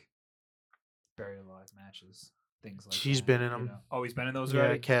your like buried alive matches? things like He's that, been in you them. know? Oh, he's been in those Yeah,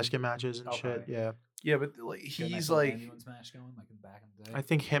 already? casket matches and shit. Okay. Yeah. Yeah, but like Get a nice he's little like ambulance match going, like in back in the day. I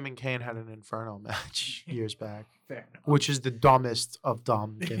think him and Kane had an Inferno match years back, Fair enough. which is the dumbest of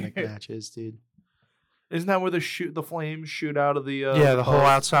dumb gimmick matches, dude. isn't that where the flames shoot out of the Yeah, the whole post?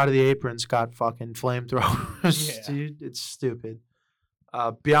 outside of the apron's got fucking flamethrowers, Yeah. dude. It's stupid.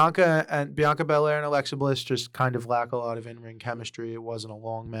 Bianca Belair and Alexa Bliss just kind of lack a lot of in-ring chemistry. It wasn't a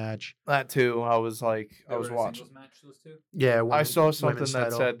long match. That too. I was like, They I was were watching. singles match, those two? Yeah, I women- saw something women's that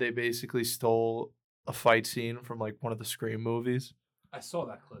title. said they basically stole a fight scene from like one of the Scream movies. I saw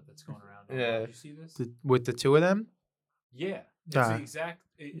that clip that's going around. Yeah. Did you see this? With the two of them. Yeah. It's Nah. the exact.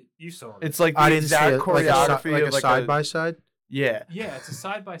 You saw it. It's like the I didn't see exact it. Like a, choreography like of a like side by side. Yeah. Yeah, it's a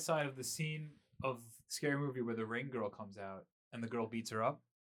side by side of the scene of Scary Movie where the ring girl comes out and the girl beats her up,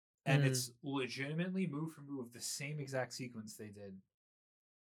 and Mm. it's legitimately move for move the same exact sequence they did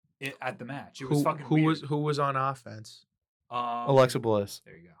at the match. It was fucking weird. who was on offense? Alexa Bliss.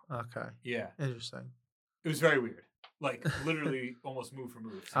 There you go. Okay, Yeah, interesting. it was very weird. Like literally almost move for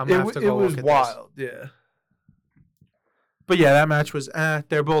move. I'm gonna have to go was look at this. wild. Yeah. But yeah, that match was.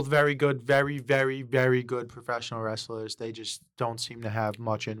 They're both very good, very, very, very good professional wrestlers. They just don't seem to have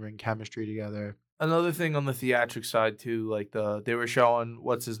much in-ring chemistry together. Another thing on the theatric side too, like they were showing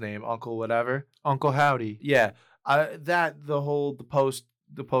what's his name, Uncle whatever. Uncle Howdy. Yeah.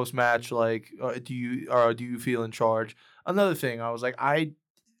 The post match, like, do you feel in charge? Another thing, I was like,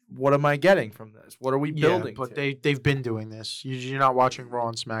 what am I getting from this? What are we building? But to? they've been doing this. You're not watching Raw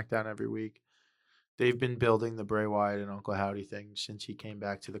and SmackDown every week. They've been building the Bray Wyatt and Uncle Howdy thing since he came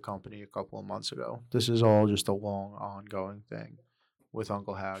back to the company a couple of months ago. This is all just a long, ongoing thing with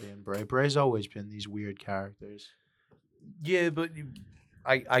Uncle Howdy and Bray. Bray's always been these weird characters. Yeah, but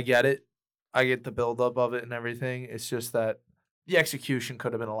I get it. I get the buildup of it and everything. It's just that the execution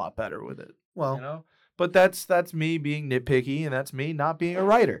could have been a lot better with it. Well, You know? But that's me being nitpicky, and that's me not being a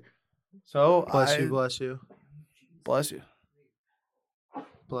writer. So bless you, bless you, bless you.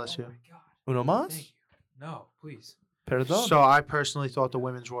 bless you. Oh my God. Uno mas? Thank you. No, please. Perdón. So I personally thought the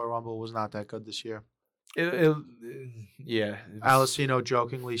Women's Royal Rumble was not that good this year. Yeah. Alessino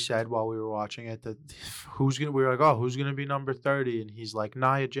jokingly said while we were watching it that we were like, oh, who's gonna be number 30? And he's like,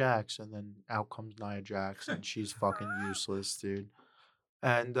 Nia Jax, and then out comes Nia Jax, and she's fucking useless, dude.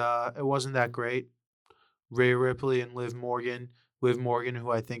 And it wasn't that great. Rhea Ripley and Liv Morgan,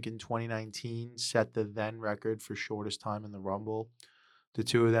 who I think in 2019 set the then record for shortest time in the Rumble. The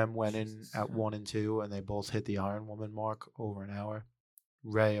two of them went in at 1 and 2, and they both hit the Iron Woman mark over an hour.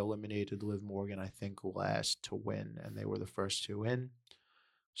 Ray eliminated Liv Morgan, I think, last to win, and they were the first two in.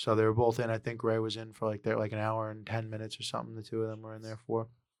 So they were both in. I think Ray was in for like an hour and 10 minutes or something. The two of them were in there for.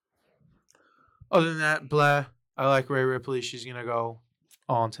 Other than that, blah. I like Rhea Ripley. She's gonna go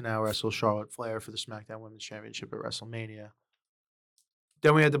on to now wrestle Charlotte Flair for the SmackDown Women's Championship at WrestleMania.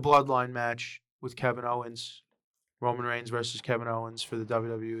 Then we had the Bloodline match with Kevin Owens, Roman Reigns versus Kevin Owens for the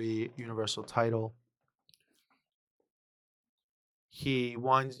WWE Universal title. He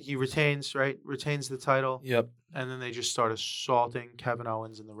retains the title, Yep. and then they just start assaulting Kevin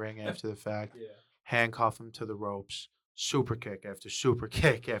Owens in the ring after the fact, Yeah. handcuff him to the ropes, super kick after super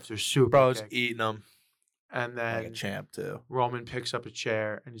kick after super Bro's kick, eating them and like a then champ too. Roman picks up a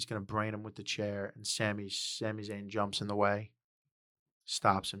chair and he's gonna brain him with the chair, and Sami Zayn jumps in the way,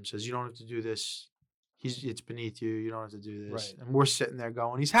 stops him, says, "You don't have to do this. It's beneath you. You don't have to do this." Right. And we're sitting there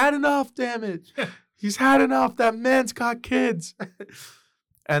going, "He's had enough, damn it! He's had enough. That man's got kids."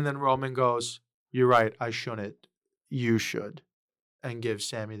 And then Roman goes, "You're right. I shouldn't. You should," and gives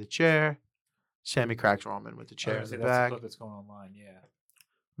Sammy the chair. Sammy cracks Roman with the chair in the that's back. the clip that's going online. Yeah.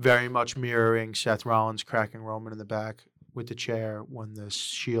 Very much mirroring Seth Rollins cracking Roman in the back with the chair when the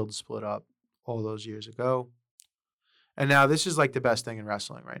Shield split up all those years ago. And now this is like the best thing in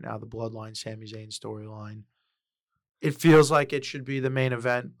wrestling right now, the Bloodline Sami Zayn storyline. It feels like it should be the main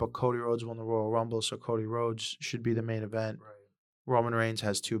event, but Cody Rhodes won the Royal Rumble, so Cody Rhodes should be the main event. Right. Roman Reigns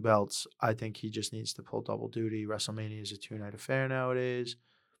has 2 belts. I think he just needs to pull double duty. WrestleMania is a 2-night affair nowadays.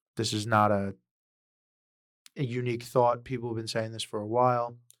 This is not a unique thought. People have been saying this for a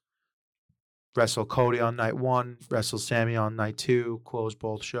while. Wrestle Cody on night 1, wrestle Sammy on night 2, close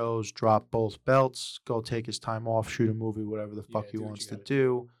both shows, drop both belts, go take his time off, shoot a movie, whatever the fuck Yeah, he do what wants you to gotta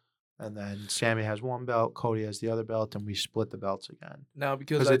do. And then Sammy has 1 belt, Cody has the other belt, and we split the belts again. Now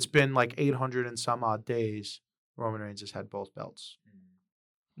Because it's been like 800 and some odd days, Roman Reigns has had both belts.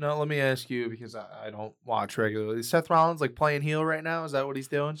 now let me ask you, because I don't watch regularly. Is Seth Rollins like playing heel right now? Is that what he's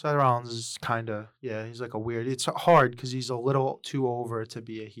doing? Seth Rollins is kind of, he's like a weird. It's hard because he's a little too over to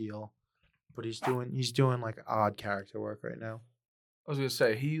be a heel, but he's doing like odd character work right now. I was gonna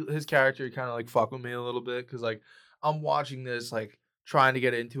say his character kind of like fuck with me a little bit because like I'm watching this like trying to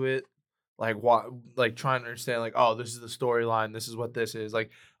get into it, like trying to understand like oh this is the storyline, this is what this is like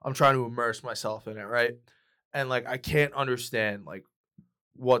I'm trying to immerse myself in it, right? And like I can't understand like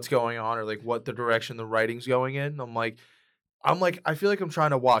what's going on or like what the direction the writing's going in. I'm like I feel like I'm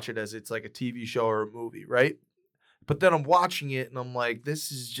trying to watch it as it's like a TV show or a movie, right? But then I'm watching it and I'm like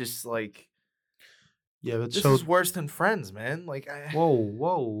this is just like Yeah, but this so is worse than Friends, man. Like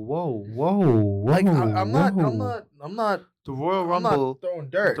whoa. like I'm not The Royal I'm not Rumble. throwing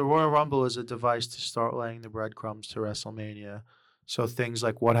dirt. The Royal Rumble is a device to start laying the breadcrumbs to WrestleMania. So things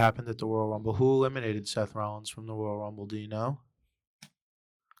like what happened at the Royal Rumble. Who eliminated Seth Rollins from the Royal Rumble? Do you know?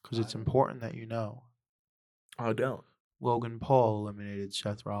 Because it's important that you know. I don't. Logan Paul eliminated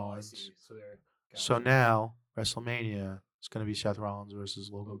Seth Oh, I Rollins. see. So there. So now WrestleMania is going to be Seth Rollins versus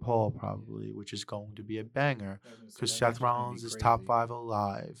Logan Paul probably, which is going to be a banger because Seth Rollins is top 5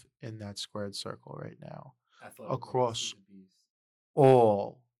 alive in that squared circle right now. Across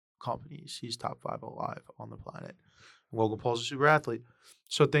all companies, he's top 5 alive on the planet. Logan Paul's a super athlete.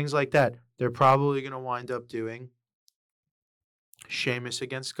 So things like that. They're probably going to wind up doing Sheamus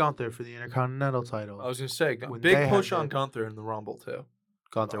against Gunther for the Intercontinental title. I was gonna say When big they push had on their- Gunther in the Rumble too.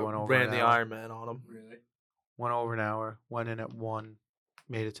 Gunther went over ran an the hour. Iron Man on him. Really? Went over an hour. Went in at 1.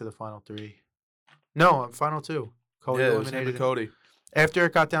 Made it to the final 3. No, final 2. Cody Yeah, it was him eliminated and him. Cody. After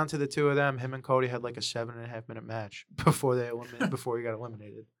it got down to the two of them, him and Cody had like a 7.5 minute match before before he got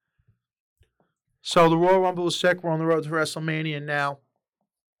eliminated. So the Royal Rumble is sick. We're on the road to WrestleMania now.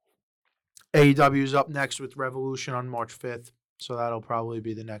 AEW's up next with Revolution on March 5th. So that'll probably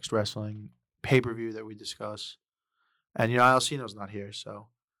be the next wrestling pay-per-view that we discuss. And Alcino's not here, so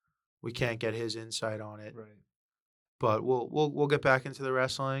we can't get his insight on it. Right. But we'll get back into the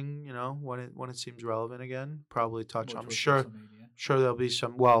wrestling, when it seems relevant again. Probably touch. More I'm towards sure WrestleMania. Sure, there'll be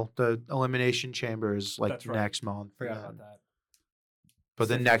some. Well, the Elimination Chamber is like That's right. next month. Forgot and about then- that. But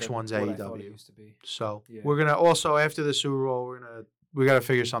the It's next different one's than what I thought it AEW. used to be. So Yeah. we're gonna also after the Super Bowl, we gotta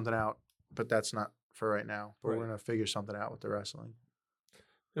figure something out. But that's not for right now. But Right. we're gonna figure something out with the wrestling.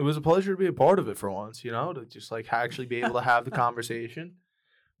 It was a pleasure to be a part of it for once, to just like actually be able to have the conversation.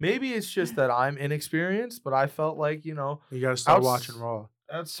 Maybe it's just that I'm inexperienced, but I felt like, You gotta start Outs- watching Raw.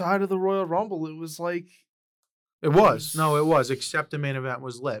 outside of the Royal Rumble, it was like It was. No, it was. Except the main event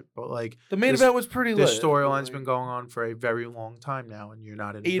was lit. But like the main This- event was pretty lit. this storyline's like, been going on for a very long time now, and you're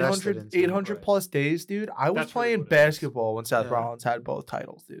not invested 800, into it. 800 Right. plus days, dude. I was That's really playing what it is. basketball when Seth Yeah. Rollins had both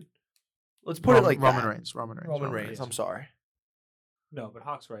titles, dude. Let's put it like Roman that. Reigns. Roman Reigns. Roman Reigns. I'm sorry. No, but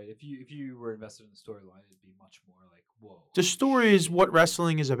Hawk's right. If you were invested in the storyline, it'd be much more like whoa. The story is what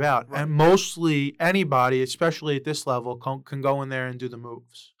wrestling is about, Right. and mostly anybody, especially at this level, can go in there and do the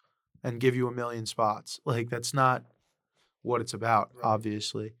moves and give you a million spots. Like that's not what it's about, Right.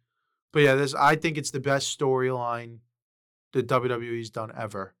 obviously. But yeah, I think it's the best storyline that WWE's done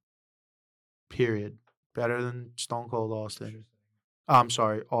ever. Period. Better than Stone Cold Austin. Interesting. I'm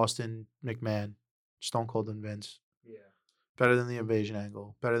sorry, Austin McMahon, Stone Cold and Vince. Yeah. Better than the invasion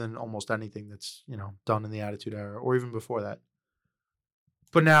angle. Better than almost anything that's, done in the Attitude Era or even before that.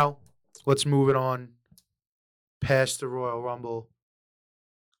 But now, let's move it on past the Royal Rumble.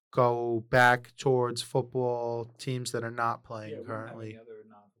 Go back towards football teams that are not playing Yeah, we don't have currently. any other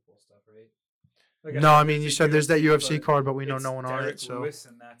non-football stuff, right? No, I said, mean, there's you a said there's that UFC but card, but we know it's no one on Derek it. So Lewis,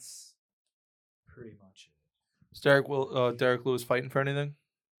 and that's pretty much it. Is Derek Lewis fighting for anything?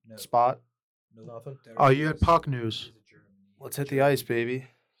 No. Spot? Nope. Nothing? Derek Oh, you had Lewis Puck is news. a German- Let's hit the ice, baby.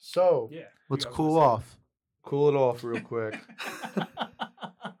 So, Yeah. Let's I was cool gonna off. cool it off real quick. say.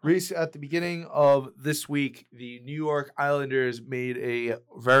 Reese, at the beginning of this week, the New York Islanders made a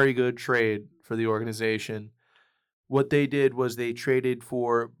very good trade for the organization. What they did was they traded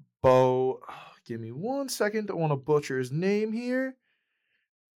for Bo. Give me 1 second. Don't want to butcher his name here.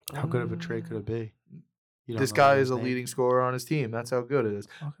 How good of a trade could it be? You don't This know guy his is a name. leading scorer on his team. That's how good it is.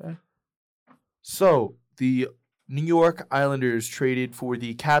 Okay. So, the New York Islanders traded for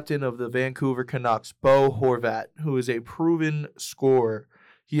the captain of the Vancouver Canucks, Bo Horvat, who is a proven scorer.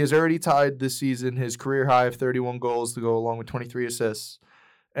 He has already tied this season his career high of 31 goals to go along with 23 assists.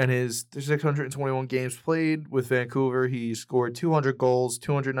 And his 621 games played with Vancouver, he scored 200 goals,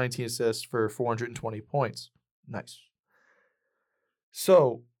 219 assists for 420 points. Nice.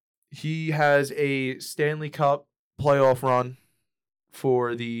 So, he has a Stanley Cup playoff run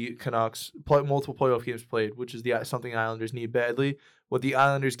for the Canucks, multiple playoff games played, which is something Islanders need badly. What the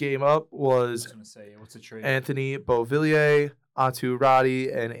Islanders gave up I was was gonna say, what's the trade? Anthony Beauvillier, Atu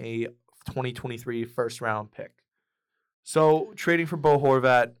Radi, and a 2023 first-round pick. So trading for Bo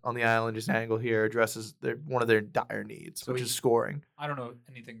Horvat on the Islanders angle here addresses one of their dire needs, So which is scoring. I don't know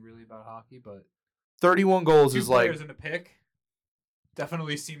anything really about hockey, but 31 goals two is like players in a pick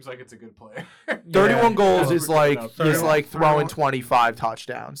definitely seems like it's a good player. 31 goals Yeah. is like 31 throwing 25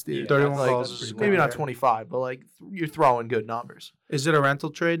 touchdowns, dude. Yeah, 31 Like, goals that's is pretty maybe good. not 25, but like you're throwing good numbers. Is it a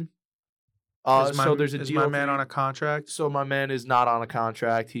rental trade? So There's a is deal my man to- on a contract? So my man is not on a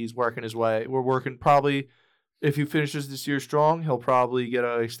contract. He's working his way. We're working probably. If he finishes this year strong, he'll probably get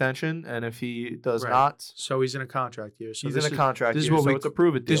an extension, and if he does Right. not, So he's in a contract year. So he's this in a is- contract this is year. what So we it's a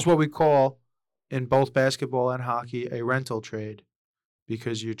prove it deal. This is what we call in both basketball and hockey a rental trade,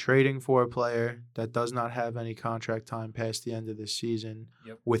 because you're trading for a player that does not have any contract time past the end of the season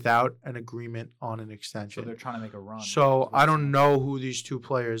Yep. without an agreement on an So extension. they're trying to make a run. So is what I it don't sounds know who these two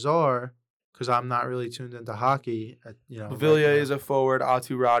players are because I'm not really tuned into hockey. Villiers is a forward.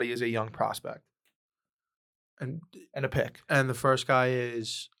 Atu Radi is a young prospect and and a pick. the first guy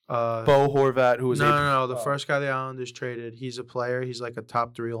is Bo Horvat, who was no. The oh. first guy the Islanders traded, he's a player. He's like a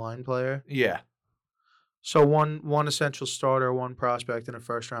top 3 line player. Yeah, So one essential starter, one prospect, and a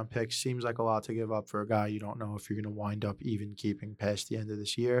first round pick seems like a lot to give up for a guy you don't know if you're going to wind up even keeping past the end of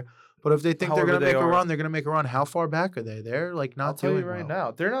this year. But if they think However, they're going to they make a are- run, they're going to make a run. How far back are they? They're like not I'll tell doing you right well.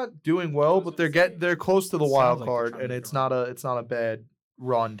 now, they're not doing well, That's but what they're I'm saying. they're close to the It sounds wild like they're card, trying to and make a it's not a bad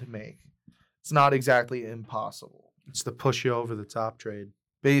run to make. It's not exactly impossible. It's the push you over the top trade.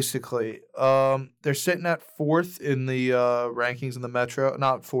 Basically, they're sitting at 4th in the rankings in the Metro.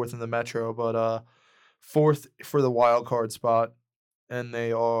 Not 4th in the Metro, but 4th for the wild card spot, and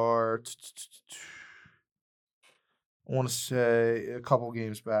they are. I want to say a couple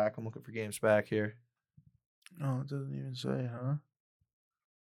games back. I'm looking for games back here. No, it doesn't even say, huh?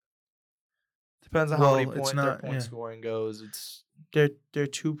 Depends on how many Well, it's points their not- point yeah. scoring goes. It's They're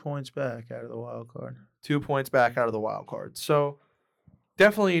 2 points back out of the wild card. 2 points back out of the wild card. So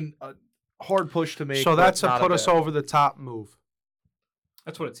definitely a hard push to make. So but that's a not put us bad. over the top move.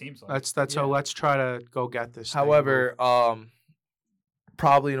 That's what it seems like. That's so Yeah. let's try to go get this. thing However, moved.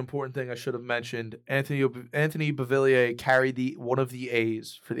 probably an important thing I should have mentioned. Anthony Beauvillier carried one of the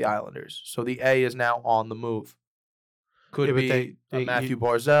A's for the Islanders, so the A is now on the move. Could Yeah, but be they- Matthew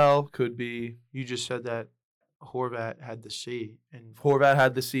Barzal. Could be You just said that Horvat had the C and Horvat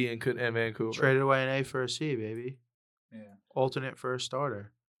had the C in Vancouver. traded away an A for a C, baby. Yeah. Alternate for a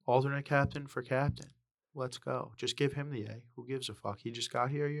starter. Alternate captain for captain. Let's go. Just give him the A. Who gives a fuck? He just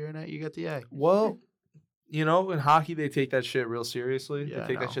got here. You're in it. You get the A. Well, in hockey they take that shit real seriously. Yeah, I they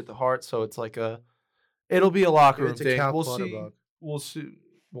take know. that shit to heart. So it's like it'll be a locker Give room it to thing. Cal We'll see. Clutterbuck. We'll see.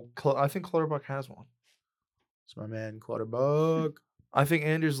 Well, I think Clutterbuck has one. It's my man, Clutterbuck. I think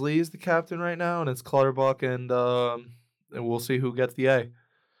Anders Lee is the captain right now, and it's Clutterbuck, and we'll see who gets the A.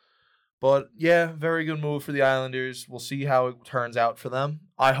 But yeah, very good move for the Islanders. We'll see how it turns out for them.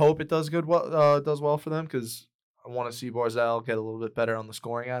 I hope it does well for them because I want to see Barzal get a little bit better on the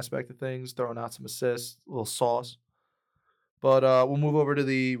scoring aspect of things, throwing out some assists, a little sauce. But we'll move over to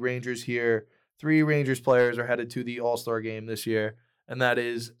the Rangers here. 3 Rangers players are headed to the All-Star game this year, and that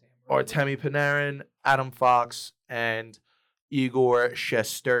is Artemi Panarin, Adam Fox, and Igor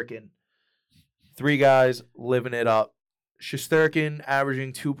Shesterkin. 3 guys living it up. Shesterkin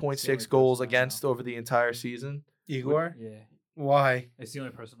averaging 2.6 goals person I know. against over the entire season. Igor? Yeah. Why? It's the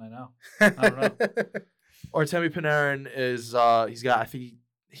only person I know. don't know. Artemi Panarin is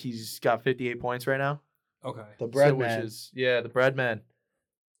he's got 58 points right now. Okay. The bread which man. is the bread man,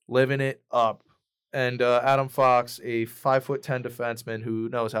 living it up. And Adam Fox, a 5'10" defenseman who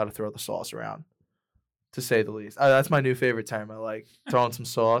knows how to throw the sauce around, to say the least. That's my new favorite term. I like throwing some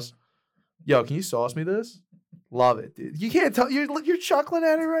sauce. Yo, can you sauce me this? Love it, dude. You can't tell you're chuckling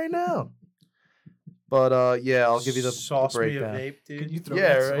at it right now. But yeah, I'll give you the sauce me a breakdown. vape, dude. Can you throw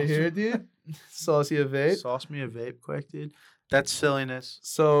Yeah, that right sauce here, in? dude. Sauce you a vape. Sauce me a vape quick, dude. That's silliness.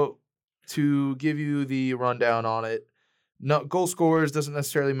 So, to give you the rundown on it, no goal scorers doesn't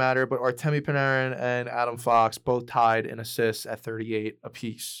necessarily matter, but Artemi Panarin and Adam Fox both tied in assists at 38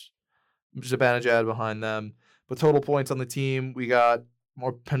 apiece. Zibanejad behind them. But total points on the team, we got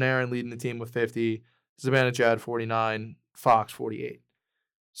more Panarin leading the team with 50, Zibanejad 49, Fox 48.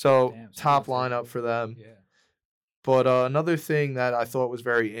 So, Damn, so top that's it. lineup for them. Yeah. But another thing that I thought was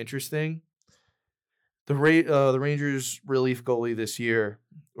very interesting, the Rangers relief goalie this year,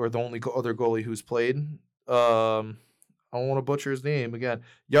 or the only other goalie who's played, I don't want to butcher his name again,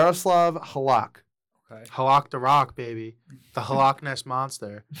 Yaroslav Halak. Okay. Halak the Rock, baby. The Halak Ness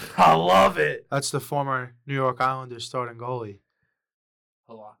Monster. I love it. That's the former New York Islanders starting goalie.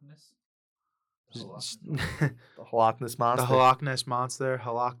 Halakness? The Halakness The monster. Halak Ness Monster,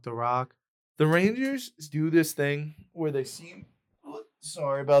 Halak the Rock. The Rangers do this thing where they seem.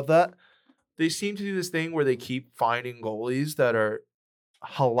 Sorry about that. They seem to do this thing where they keep finding goalies that are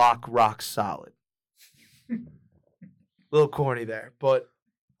halak rock solid. Little corny there, but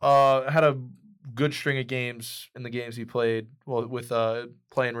had a good string of games in the games he played. Well, with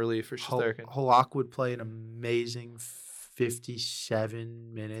playing relief for Shesterkin. Halak would play an amazing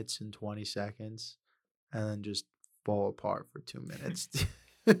 57 minutes and 20 seconds and then just fall apart for 2 minutes.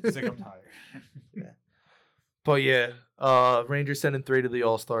 He's like, I'm tired. But yeah, Rangers sending 3 to the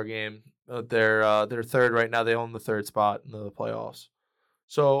All-Star game. They're third right now. They own the third spot in the playoffs.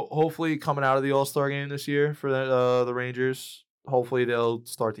 So hopefully coming out of the All-Star game this year for the Rangers, hopefully they'll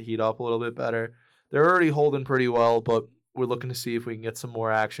start to heat up a little bit better. They're already holding pretty well, but we're looking to see if we can get some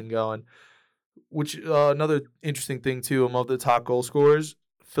more action going. Which another interesting thing too, among the top goal scorers,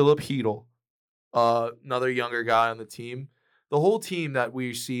 Philip Hedl, another younger guy on the team. The whole team that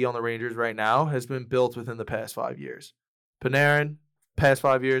we see on the Rangers right now has been built within the past 5 years. Panarin, past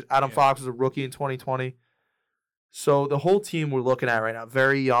 5 years. Adam Fox was a rookie in 2020. So the whole team we're looking at right now,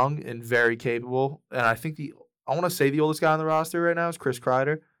 very young and very capable. And I think I want to say the oldest guy on the roster right now is Chris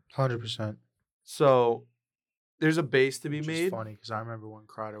Kreider. 100%. So there's a base to be Which made. is funny because I remember when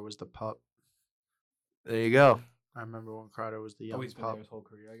Kreider was the pup. There you go. I remember when Kreider was the young He's been there pup. his whole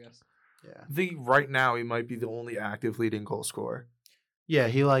career, I guess. Yeah. I think right now he might be the only active leading goal scorer. Yeah,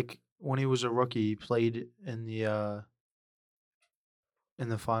 he when he was a rookie, he played in the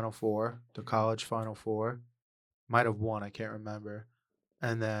Final Four, the college Final Four. Might have won, I can't remember.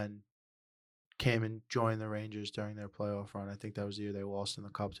 And then came and joined the Rangers during their playoff run. I think that was the year they lost in the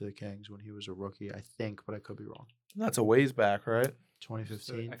Cup to the Kings when he was a rookie, I think, but I could be wrong. That's a ways back, right?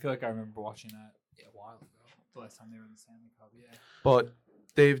 2015. I feel like I remember watching that a while ago. The last time they were in the Stanley Cup, yeah. But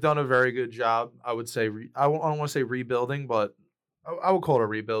they've done a very good job. I would say I don't want to say rebuilding, but I would call it a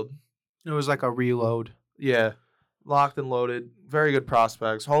rebuild. It was like a reload. Yeah, locked and loaded. Very good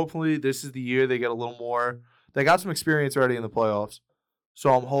prospects. Hopefully, this is the year they get a little more. They got some experience already in the playoffs,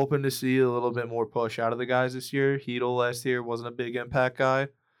 so I'm hoping to see a little bit more push out of the guys this year. Hedl last year wasn't a big impact guy,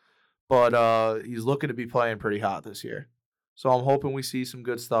 but he's looking to be playing pretty hot this year. So I'm hoping we see some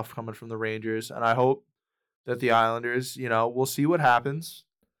good stuff coming from the Rangers, and I hope that the Islanders, we'll see what happens.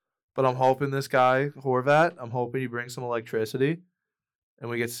 But I'm hoping this guy, Horvat, I'm hoping he brings some electricity, and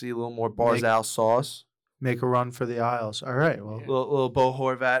we get to see a little more Barzal sauce. Make a run for the Isles. All right, well. Yeah. Little Bo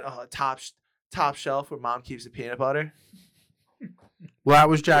Horvat, top shelf where mom keeps the peanut butter. Well, that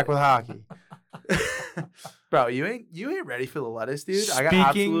was Jack with hockey. Bro, you ain't ready for the lettuce, dude. I got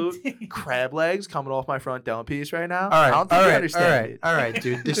absolute crab legs coming off my front dome piece right now. All right, I don't think you understand, dude. all right,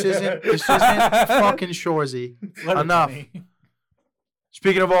 dude. This isn't fucking Shorzy. Enough.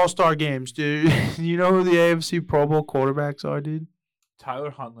 Speaking of All-Star games, dude, you know who the AFC Pro Bowl quarterbacks are, dude?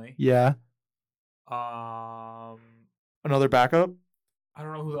 Tyler Huntley. Yeah. Another backup? I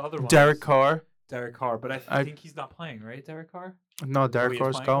don't know who the other one Derek is. Carr. Derek Carr, but I think he's not playing, right? Derek Carr? No, Derek he is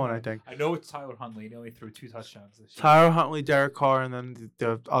Carr's playing? going, Okay. I think. I know it's Tyler Huntley. He only threw 2 touchdowns this year. Tyler Huntley, Derek Carr, and then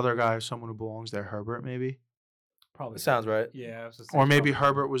the other guy is someone who belongs there, Herbert, maybe. Probably. That sounds right. Yeah. I was just Or thinking maybe probably.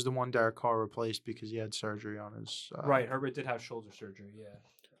 Herbert was the one Derek Carr replaced because he had surgery on his. Right. Herbert did have shoulder surgery. Yeah.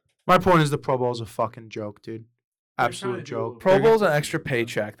 My point is the Pro Bowl's a fucking joke, dude. They're Absolute trying to do joke. Pro They're Bowl's gonna- an extra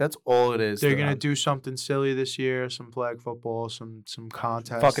paycheck. That's all it is. They're to gonna them. do something silly this year, some flag football, some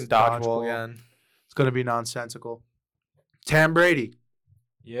contest. fucking dodgeball again. It's gonna be nonsensical. Tam Brady.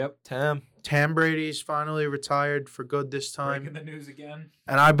 Yep. Tam Brady's finally retired for good this time, Breaking the news again.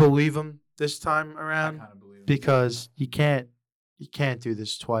 and I believe him this time I around kind of believe it. because you can't do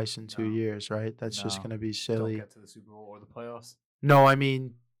this twice in 2 No. years, right? That's just No. gonna be Don't silly. get to the Super Bowl or the playoffs. No, I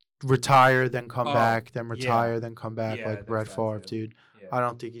mean retire, then come Oh, back, then yeah. retire, then come back Yeah, like there's Brett that Favre, too. dude. Yeah. I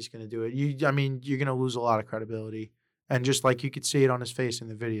don't think he's gonna do it. You're gonna lose a lot of credibility, and just like you could see it on his face in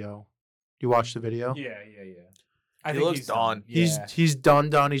the video. You watched the video? Yeah. I He think looks he's done. Yeah. He's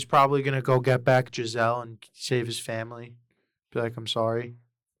done. He's probably gonna go get back Giselle and save his family. Be like, I'm sorry.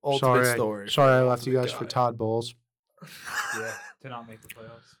 Ultimate sorry, story. Sorry, I left you Ultimate guys for guy. Todd Bowles. Yeah. To not make the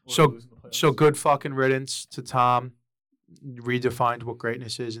playoffs. Or So- lose in the playoffs. So good fucking riddance to Tom. Redefined what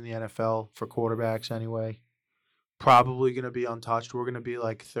greatness is in the NFL for quarterbacks anyway. Probably gonna be untouched. We're gonna be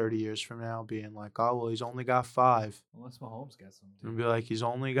like 30 years from now being like, oh well, he's only got 5. Unless Mahomes gets them. And be like, he's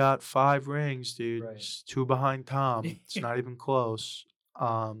only got 5 rings, dude. Right. He's 2 behind Tom. It's not even close.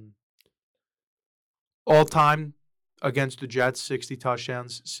 All time against the Jets, 60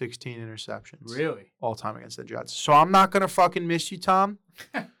 touchdowns, 16 interceptions. Really? All time against the Jets. So I'm not gonna fucking miss you, Tom.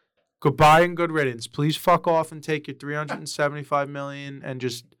 Goodbye and good riddance. Please fuck off and take your $375 million and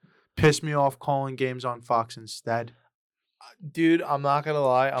just piss me off calling games on Fox instead. Dude, I'm not gonna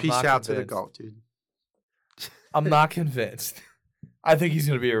lie. I'm Peace not out to the convinced. GOAT, dude. I'm not convinced. I think he's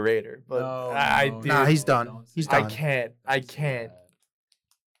gonna be a Raider, but Nah, he's done. don't say He's that. done. I Don't say can't. that.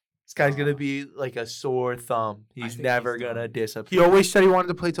 This guy's gonna be like a sore thumb. He's think never he's gonna done. disappear. He always said he wanted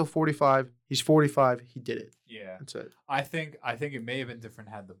to play till 45. He's 45. He did it. Yeah. That's it. I think it may have been different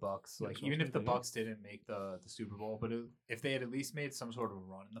had the Bucks, Yeah, like so even if the maybe. Bucks didn't make the Super Bowl, but if they had at least made some sort of a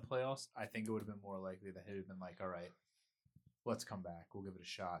run in the playoffs, I think it would have been more likely that he'd have been like, all right, let's come back, we'll give it a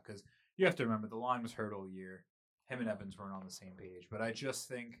shot, because you have to remember the line was hurt all year. Him and Evans weren't on the same page, but I just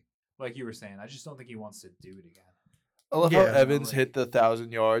think, like you were saying, I just don't think he wants to do it again. I love Yeah, how Evans like- hit the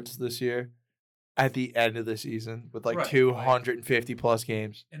 1,000 yards this year at the end of the season with like Right, 250 plus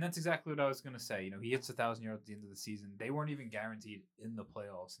games. And that's exactly what I was gonna say. You know, he hits 1,000 yards at the end of the season. They weren't even guaranteed in the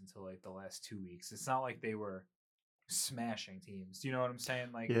playoffs until like the last 2 weeks. It's not like they were smashing teams. Do you know what I'm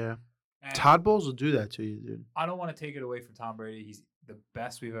saying? Like, Yeah. and Todd Bowles will do that to you, dude. I don't want to take it away from Tom Brady. He's the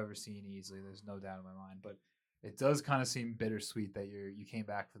best we've ever seen easily. There's no doubt in my mind. But it does kind of seem bittersweet that you came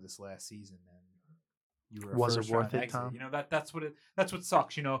back for this last season and you were a Was it first-round worth it, exit. Tom? You know, that's what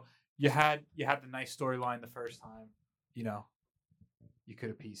sucks. You know, you had the nice storyline the first time. You know, you could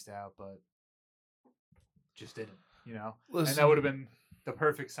have pieced out, but just didn't. You know, and that would have been the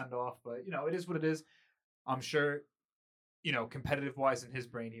perfect send off. But you know, it is what it is. I'm sure. You know, competitive wise in his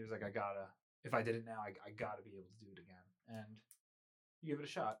brain, he was like, if I did it now, I gotta be able to do it again. And you give it a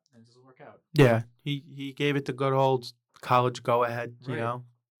shot, and it doesn't work out. Yeah. He gave it the good old college go ahead, you Right. know?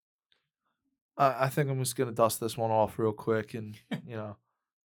 I think I'm just gonna dust this one off real quick, and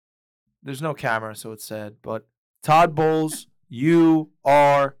there's no camera, so it's sad. But Todd Bowles, you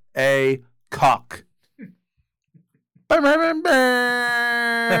are a cock.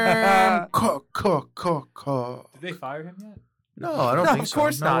 Cook. Did they fire him yet? No, I don't No, think of so.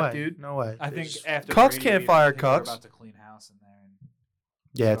 course No not, way. dude. No way. I think after Cucks Brady can't leaves, fire I think they're cucks. about to clean house in there. And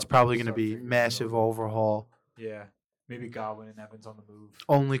Yeah, it's start- probably going to start be figuring it massive over. overhaul. Yeah, maybe Godwin and Evans on the move.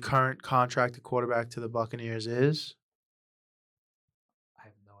 Only current contracted quarterback to the Buccaneers is I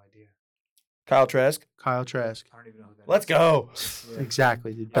have no idea. Kyle Trask. Kyle Trask. I don't even know who that Let's is. go. Yeah.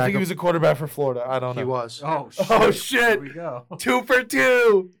 Exactly, dude. I think Back he up- was a quarterback for Florida. I don't know. he was. Oh shit! Oh, shit. Here we go. 2 for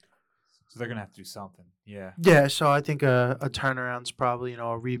 2. So they're gonna have to do something. Yeah. Yeah, so I think a turnaround's probably,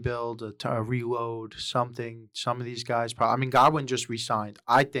 a rebuild, a reload, something. Some of these guys probably. I mean, Godwin just re-signed.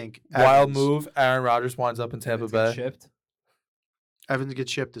 I think Wild Evans- move. Aaron Rodgers winds up in Tampa Evans get Bay. shipped. Evans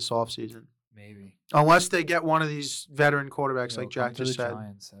gets shipped this offseason. Maybe. Unless they get one of these veteran quarterbacks Yo, like Jack come to just the said.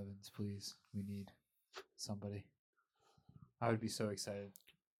 Giants, Evans, please. We need somebody. I would be so excited.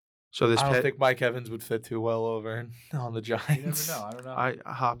 So this I don't pit, think Mike Evans would fit too well over on the You Giants. never know. I don't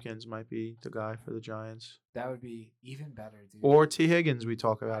know. Hopkins might be the guy for the Giants. That would be even better, dude. Or T. Higgins we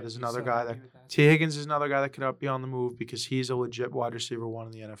talk about I'd is be another so guy happy that with that. T. Higgins is another guy that could be on the move because he's a legit wide receiver one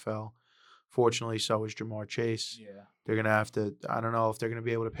in the NFL. Fortunately, so is Jamar Chase. Yeah. They're gonna have to. I don't know if they're gonna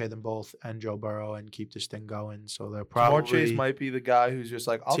be able to pay them both and Joe Burrow and keep this thing going. So they're Jamar probably. Chase might be the guy who's just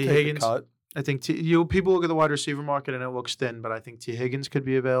like, I'll T. take Higgins. the cut. I think people look at the wide receiver market and it looks thin, but I think T. Higgins could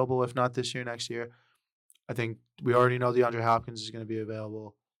be available if not this year, next year. I think we already know DeAndre Hopkins is going to be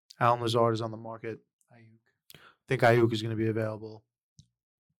available. Alan Lazard is on the market. Ayuk. I think Ayuk is going to be available,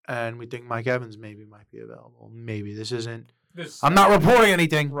 and we think Mike Evans maybe might be available. Maybe this isn't. I'm not reporting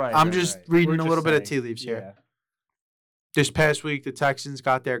anything. Right. I'm right, just right. reading We're a just little bit of saying, tea leaves here. yeah. This past week, the Texans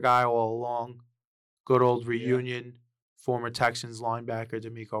got their guy all along. Good old reunion. Former Texans linebacker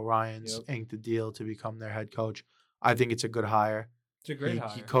D'Amico Ryans Yep. inked the deal to become their head coach. I think it's a good hire. It's a great He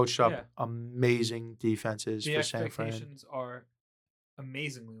hire. coached up Yeah. amazing defenses The for San Fran. expectations are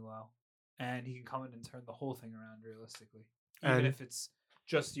amazingly low, and he can come in and turn the whole thing around realistically. Even And- if it's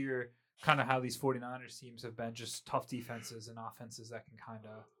just your kind of how these 49ers teams have been, just tough defenses and offenses that can kind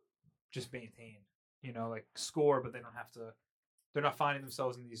of just maintain, like score, but they don't have to. They're not finding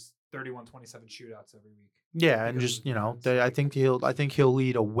themselves in these 31-27 shootouts every week. Yeah, and because just of the defense. I think he'll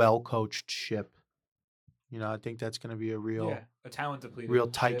lead a well coached ship. I think that's going to be a real a talent depleted, real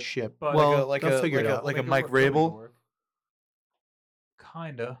tight ship. but Well, like they'll a figure it out. like a Mike Vrabel.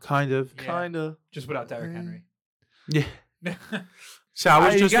 Kinda, Kind of. Yeah. Kinda. just without Derrick Henry. Yeah. So I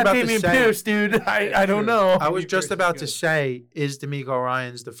was You just got about to Damian say. Pierce, dude. I don't True. know. I was Damian just Pierce is about to good. say, is D'Amico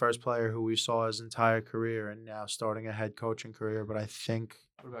Ryans the first player who we saw his entire career and now starting a head coaching career? But I think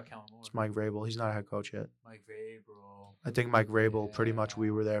What about Kellen Moore? it's Mike Vrabel. He's not a head coach yet. Mike Vrabel. I think Mike Vrabel, pretty much, we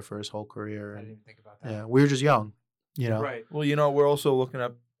Yeah. were there for his whole career. I And didn't even think about that. yeah, we were just young, Right. Well, we're also looking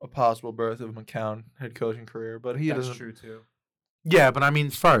at a possible birth of McCown head coaching career, but he That's doesn't. true too. Yeah, but I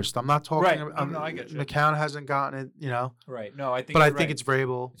mean, first, I'm not talking Right. about. No, I get you. McCown hasn't gotten it, Right. No, I think. but I you're think right. it's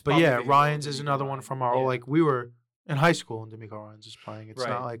Vrabel. It's but probably yeah, Vrabel Ryans over is D'Amico another one Ryans. from our Yeah. like we were In high school, and D'Amico Ryans is playing. It's Right.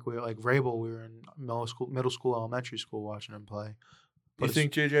 not like we were like Vrabel. We were in middle school, elementary school watching him play. Do you But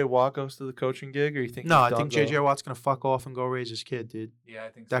think JJ Watt goes to the coaching gig, or you think? No, he's I think done, JJ Watt's gonna fuck off and go raise his kid, dude. Yeah, I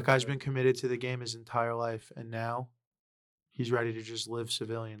think That guy's been committed to the game his entire life, and now he's ready to just live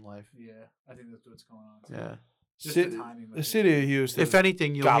civilian life. Yeah, I think that's what's going on. Too. Yeah. Just Ci- the timing. The city of Houston. If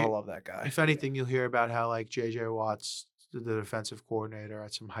anything, you'll gotta hear, love that guy. if anything, you'll hear about how like JJ Watt's the defensive coordinator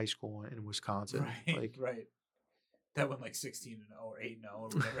at some high school in Wisconsin. Right, Like, right. That went like 16-0 or 8-0 or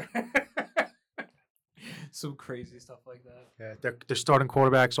whatever. Some crazy stuff like that. yeah, they're starting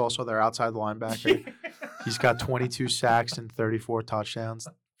quarterbacks. Also, their outside linebacker. He's got 22 sacks and 34 touchdowns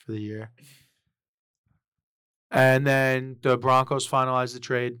for the year. And then the Broncos finalized the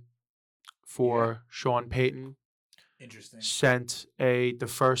trade for Sean Payton. Interesting. Sent the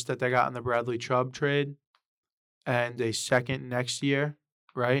first that they got in the Bradley Chubb trade, and a second next year,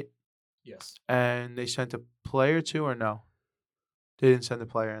 right? Yes. And they sent a player too, or no? They didn't send a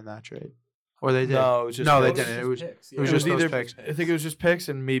player in that trade, or they did. No, it was just No, they picks. didn't. It was picks. it was It was just those either. picks. I think it was just picks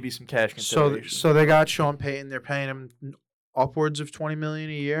and maybe some cash So consideration. they got Sean Payton. They're paying him upwards of $20 million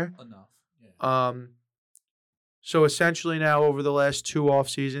a year. Enough. Yeah. So essentially now over the last 2 off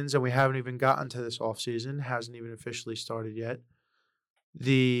seasons, and we haven't even gotten to this off season, hasn't even officially started yet.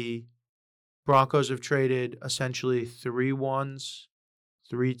 The Broncos have traded essentially 3 1s,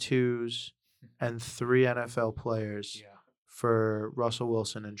 3 2s, and 3 NFL players Yeah. for Russell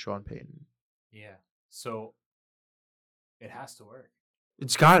Wilson and Sean Payton. Yeah. So it has to work.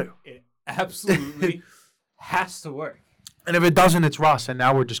 It's got to. It absolutely has to work. And if it doesn't, it's Russ. And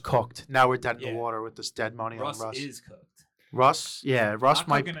now we're just cooked. Now we're dead in Yeah. the water with this dead money Russ on Russ. is cooked. Russ Not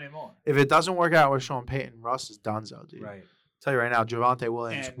might. cooking anymore. If it doesn't work out with Sean Payton, Russ is donezo, dude. Right. Tell you right now, Javonte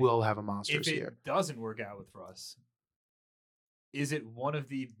Williams And will have a monster If it year. doesn't work out with Russ, is it one of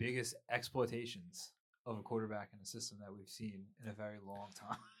the biggest exploitations of a quarterback in a system that we've seen in a very long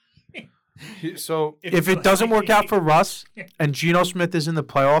time? So If it doesn't work out for Russ and Geno Smith is in the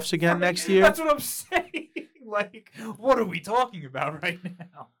playoffs again next year, That's what I'm saying. Like, what are we talking about right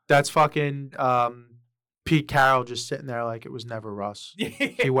now? that's fucking Pete Carroll just sitting there like it was never Russ.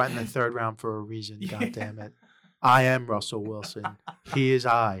 He went in the 3rd round for a reason. Yeah. God damn it. I am Russell Wilson. He is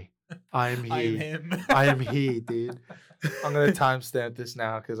I. I am he. I am him. I am he, dude. I'm gonna timestamp this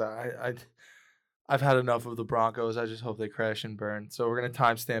now because I've had enough of the Broncos. I just hope they crash and burn. So we're gonna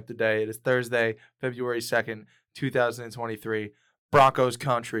timestamp the day. It is Thursday, February 2nd, 2023. Broncos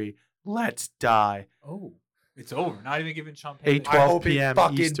country. Let's die. Oh, it's over. Not even giving Sean Payton. 8:12 hope it p.m.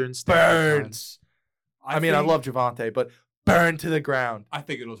 fucking Eastern Standard Time. Burns. I mean, I love Javonte, but burn to the ground. I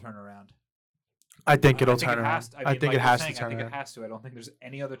think it'll turn around. I think it'll I turn it around. has to. I think like it you're has to saying, turn I think around. it has to. I don't think there's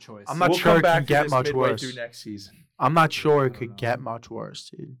any other choice. I'm not We'll sure come it back can to get this much midway worse. through next season. I'm not sure I it don't could know. get much worse,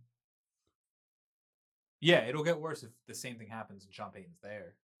 dude. Yeah, it'll get worse if the same thing happens and Sean Payton's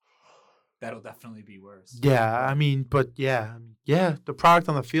there. That'll definitely be worse. Yeah, I mean, the product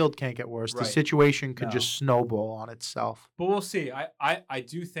on the field can't get worse. The Right. situation could No. just snowball on itself. But we'll see. I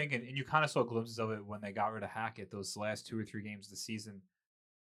do think, and you kind of saw glimpses of it when they got rid of Hackett those last 2 or 3 games of the season.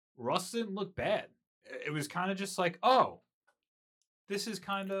 Russ didn't look bad. It was kind of just like, oh, this is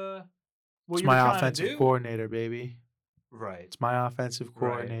kind of what It's you were my trying to offensive do. coordinator, baby. Right. It's my offensive Right.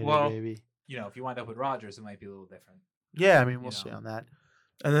 coordinator, Well, baby. You know, if you wind up with Rodgers, it might be a little different. Yeah, I mean, we'll you see know. on that.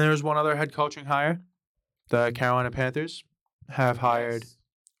 And then there's one other head coaching hire. The Carolina Panthers have hired Yes.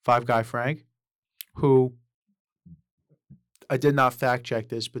 5-Guy Frank, who I did not fact check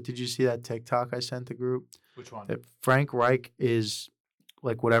this, but did you see that TikTok I sent the group? Which one? That Frank Reich is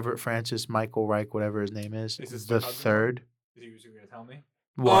like whatever Francis Michael Reich, whatever his name is, Is this the the cousin? 3rd. Is you going to tell me?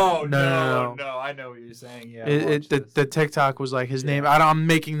 What? Oh, no. I know what you're saying. Yeah. The TikTok was like his name. Yeah. I'm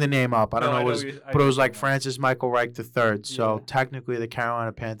making the name up. I don't know. But it was like Francis. Francis Michael Reich the 3rd. So Yeah. technically, the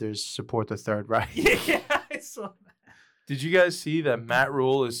Carolina Panthers support the 3rd Reich. Yeah, I saw that. Did you guys see that Matt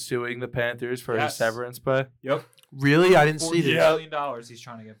Rule is suing the Panthers for his Yes. severance pay? Yep. Really? I didn't see $40 this. million he's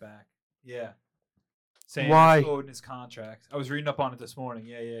trying to get back. Yeah. Saying Why? it's owed in his contract. I was reading up on it this morning.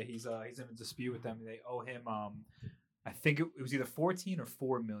 Yeah. He's in a dispute with them. They owe him. I think it was either 14 or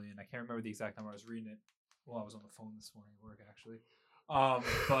 4 million. I can't remember the exact number. I was reading it while I was on the phone this morning at work, actually.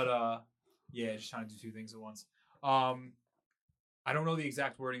 Yeah, just trying to do 2 things at once. I don't know the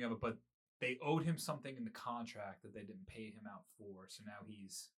exact wording of it, but they owed him something in the contract that they didn't pay him out for. So now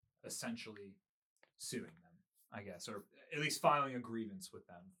he's essentially suing them, I guess, or at least filing a grievance with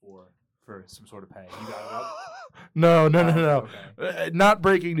them for some sort of pay. You got it up? No. Oh, Not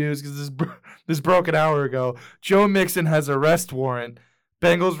breaking news because this broke an hour ago. Joe Mixon has arrest warrant.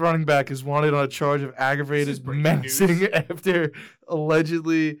 Bengals running back is wanted on a charge of aggravated breaking menacing news. after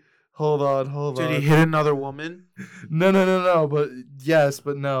allegedly Hold on. Did he hit another woman? No. But yes,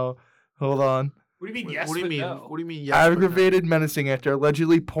 but no. Hold on. What do you mean? What Yes, do you but mean? no? What do you mean? Yes, but no? Aggravated menacing after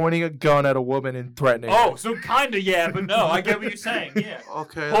allegedly pointing a gun at a woman and threatening her. Oh, so kind of yeah, but no. I get what you're saying. Yeah.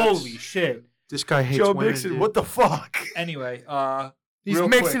 Okay. Holy shit. This guy hates Joe women. Mixon, dude. what the fuck? Anyway, He's real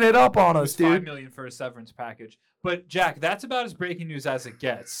mixing quick, it up on it us, was $5 dude. million for a severance package. But Jack, that's about as breaking news as it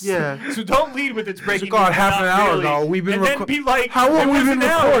gets. Yeah. So don't lead with it's breaking God, news. half not an hour really, ago, we've been and then be like, How long it we was been an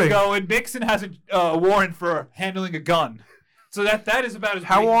hour recording? ago, and Mixon has a warrant for handling a gun. So that is about as.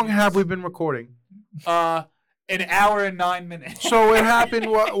 How breaking long news. have we been recording? An hour and 9 minutes. So it happened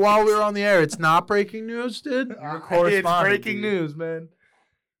while we were on the air. It's not breaking news, dude. You're It's corresponding, breaking dude. news, man.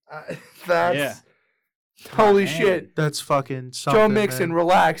 That's Yeah. holy Man. shit. That's fucking something. Joe Mixon, man.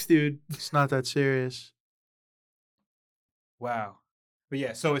 relax, dude. It's not that serious. Wow. But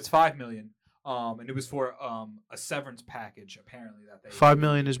yeah, so it's $5 million. And it was for a severance package apparently that they $5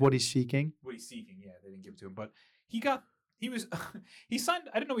 million is what he's seeking. what he's seeking. Yeah, they didn't give it to him, but he signed.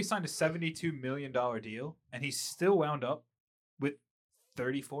 I didn't know he signed a $72 million deal, and he still wound up with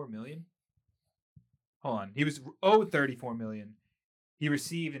 $34 million. Hold on, he was owed $34 million. He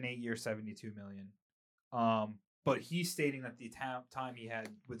received an 8-year, $72 million. But he's stating that the time he had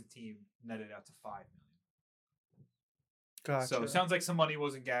with the team netted out to $5 million. Gotcha. So it sounds like some money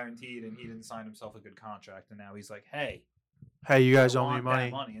wasn't guaranteed, and he didn't sign himself a good contract, and now he's like, "Hey, Hey, you guys I owe me want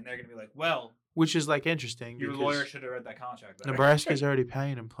that money. and they're gonna be like, "Well, Which is like interesting your because lawyer should have read that contract." better." Nebraska's already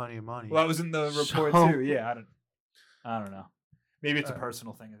paying him plenty of money. Well, that was in the report So- too. Yeah, I don't know. Maybe it's a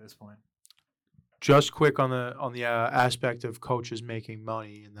personal thing at this point. Just quick on the aspect of coaches making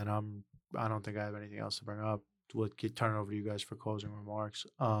money, and then I don't think I have anything else to bring up. We'll turn it over to you guys for closing remarks.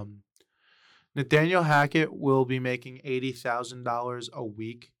 Nathaniel Hackett will be making $80,000 a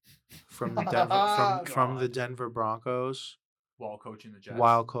week from the from the God. Denver Broncos While coaching the Jets.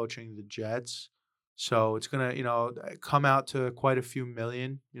 while coaching the Jets. So it's gonna come out to quite a few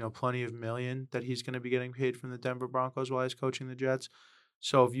million, plenty of million that he's gonna be getting paid from the Denver Broncos while he's coaching the Jets.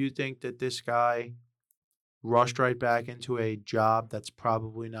 So if you think that this guy rushed right back into a job that's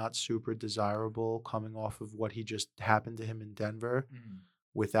probably not super desirable coming off of what he just happened to him in Denver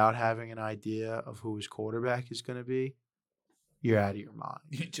without having an idea of who his quarterback is going to be, you're out of your mind.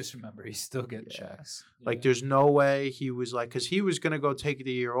 Just remember, he's still getting Yeah. checks. Like, Yeah. there's no way he was like, because he was going to go take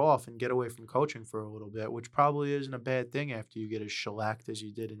the year off and get away from coaching for a little bit, which probably isn't a bad thing after you get as shellacked as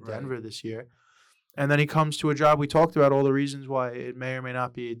you did in Right. Denver this year. And then he comes to a job. We talked about all the reasons why it may or may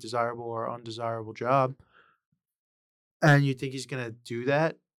not be a desirable or undesirable job. And you think he's going to do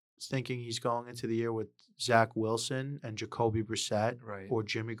that, thinking he's going into the year with Zach Wilson and Jacoby Brissett Right. or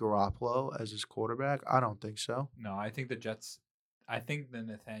Jimmy Garoppolo as his quarterback? I don't think so. No, I think the Jets. I think the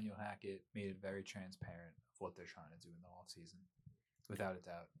Nathaniel Hackett made it very transparent of what they're trying to do in the offseason, without a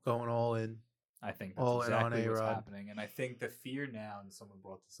doubt. Going all in. I think that's All in on exactly what's A-Rod. happening. And I think the fear now, and someone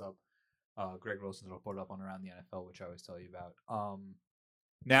brought this up, Greg Rosenthal brought it up on Around the NFL, which I always tell you about.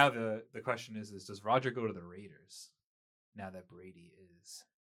 Now the question is does Roger go to the Raiders now that Brady is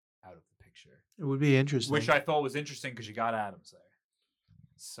out of the picture? It would be interesting. Which I thought was interesting because you got Adams there.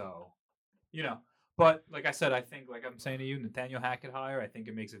 So, but like I said, I think, like I'm saying to you, Nathaniel Hackett hire, I think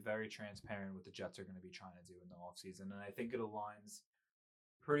it makes it very transparent what the Jets are going to be trying to do in the offseason. And I think it aligns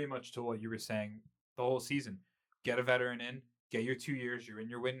pretty much to what you were saying the whole season. Get a veteran in, get your 2 years, you're in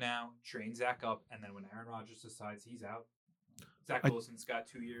your win now, train Zach up, and then when Aaron Rodgers decides he's out, Zach Wilson's got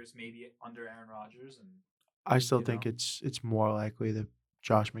 2 years maybe under Aaron Rodgers. And I still you think know. it's more likely that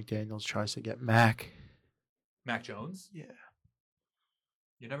Josh McDaniels tries to get Mac. Mac Jones, Yeah.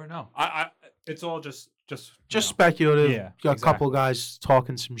 you never know. I it's all just Speculative. Yeah, Got a couple exactly. guys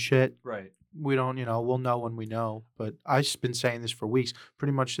talking some shit. right. We don't, we'll know when we know. But I've been saying this for weeks,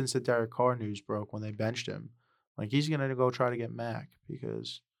 pretty much since the Derek Carr news broke when they benched him. Like, he's going to go try to get Mac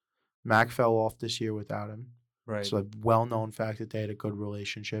because Mac fell off this year without him. Right. It's a well-known fact that they had a good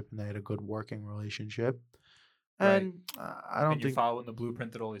relationship and they had a good working relationship. Right. And I don't and you're think, following the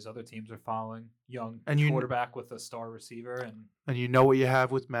blueprint that all these other teams are following. Young And you- quarterback with a star receiver, and and you know what you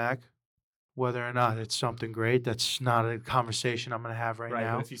have with Mac, whether or not it's something great. That's not a conversation I'm going to have right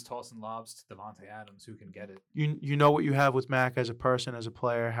now. But if he's tossing lobs to Devontae Adams, who can get it? You know what you have with Mac as a person, as a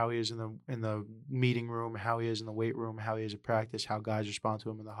player, how he is in the meeting room, how he is in the weight room, how he is at practice, how guys respond to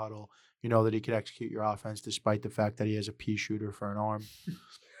him in the huddle. You know that he could execute your offense despite the fact that he has a pea shooter for an arm.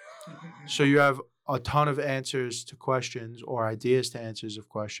 So you have a ton of answers to questions or ideas to answers of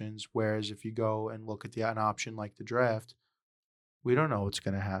questions. Whereas if you go and look at an option like the draft, we don't know what's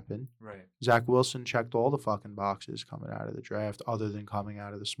going to happen. Right. Zach Wilson checked all the fucking boxes coming out of the draft other than coming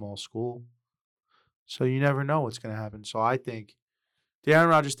out of the small school. So you never know what's going to happen. So I think The Aaron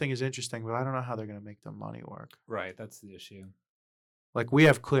Rodgers thing is interesting, but I don't know how they're going to make the money work. Right, that's the issue. Like, we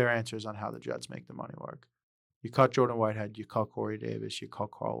have clear answers on how the Jets make the money work. You cut Jordan Whitehead, you cut Corey Davis, you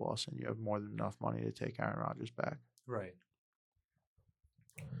cut Carl Lawson. You have more than enough money to take Aaron Rodgers back. Right.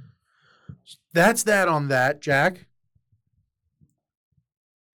 That's that on that, Jack.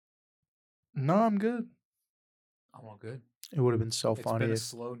 No, I'm good. I'm all good. It would have been so It's funny been a if,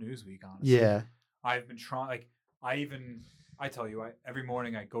 slow news week, honestly. yeah. I've been trying. Like, I tell you, every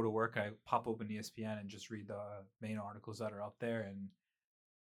morning I go to work, I pop open ESPN and just read the main articles that are up there, and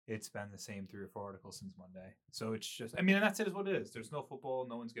it's been the same 3 or 4 articles since Monday. So it's just, I mean, and that's it is what it is. There's no football,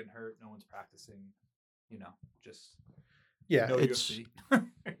 no one's getting hurt, no one's practicing. Just Yeah, no it's UFC.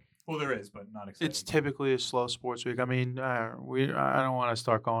 Well, there is, but not exciting. it's typically a slow sports week. I mean, I don't want to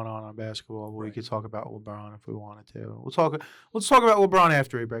start going on basketball, but we Right. could talk about LeBron if we wanted to. Let's talk about LeBron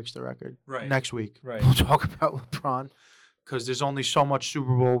after he breaks the record. Right. Next week. Right. We'll talk about LeBron because there's only so much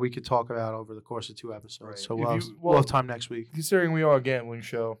Super Bowl we could talk about over the course of 2 episodes. Right. So If we'll, you- have, we'll well- have time next week. Considering we are a gambling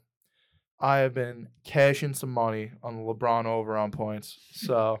show, I have been cashing some money on the LeBron over on points.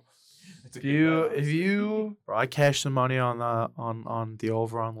 So It's a if good you bet, if honestly. you Bro, I cashed some money on the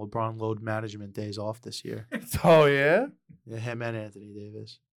over on LeBron load management days off this year. oh yeah, Yeah, him and Anthony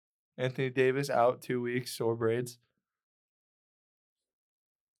Davis. Anthony Davis out 2 weeks, sore braids.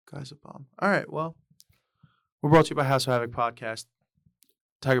 Guy's a bum. All right, well, we're brought to you by House of Havoc Podcast,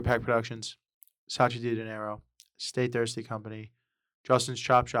 Tiger Pack Productions, Sachi Di Dinero, Stay Thirsty Company, Justin's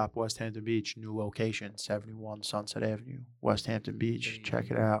Chop Shop, West Hampton Beach, new location, 71 Sunset Avenue, West Hampton Beach.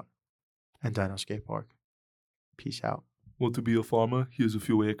 Check it out. And Dino Skate Park. Peace out. Want to be a farmer? Here's a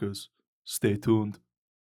few acres. Stay tuned.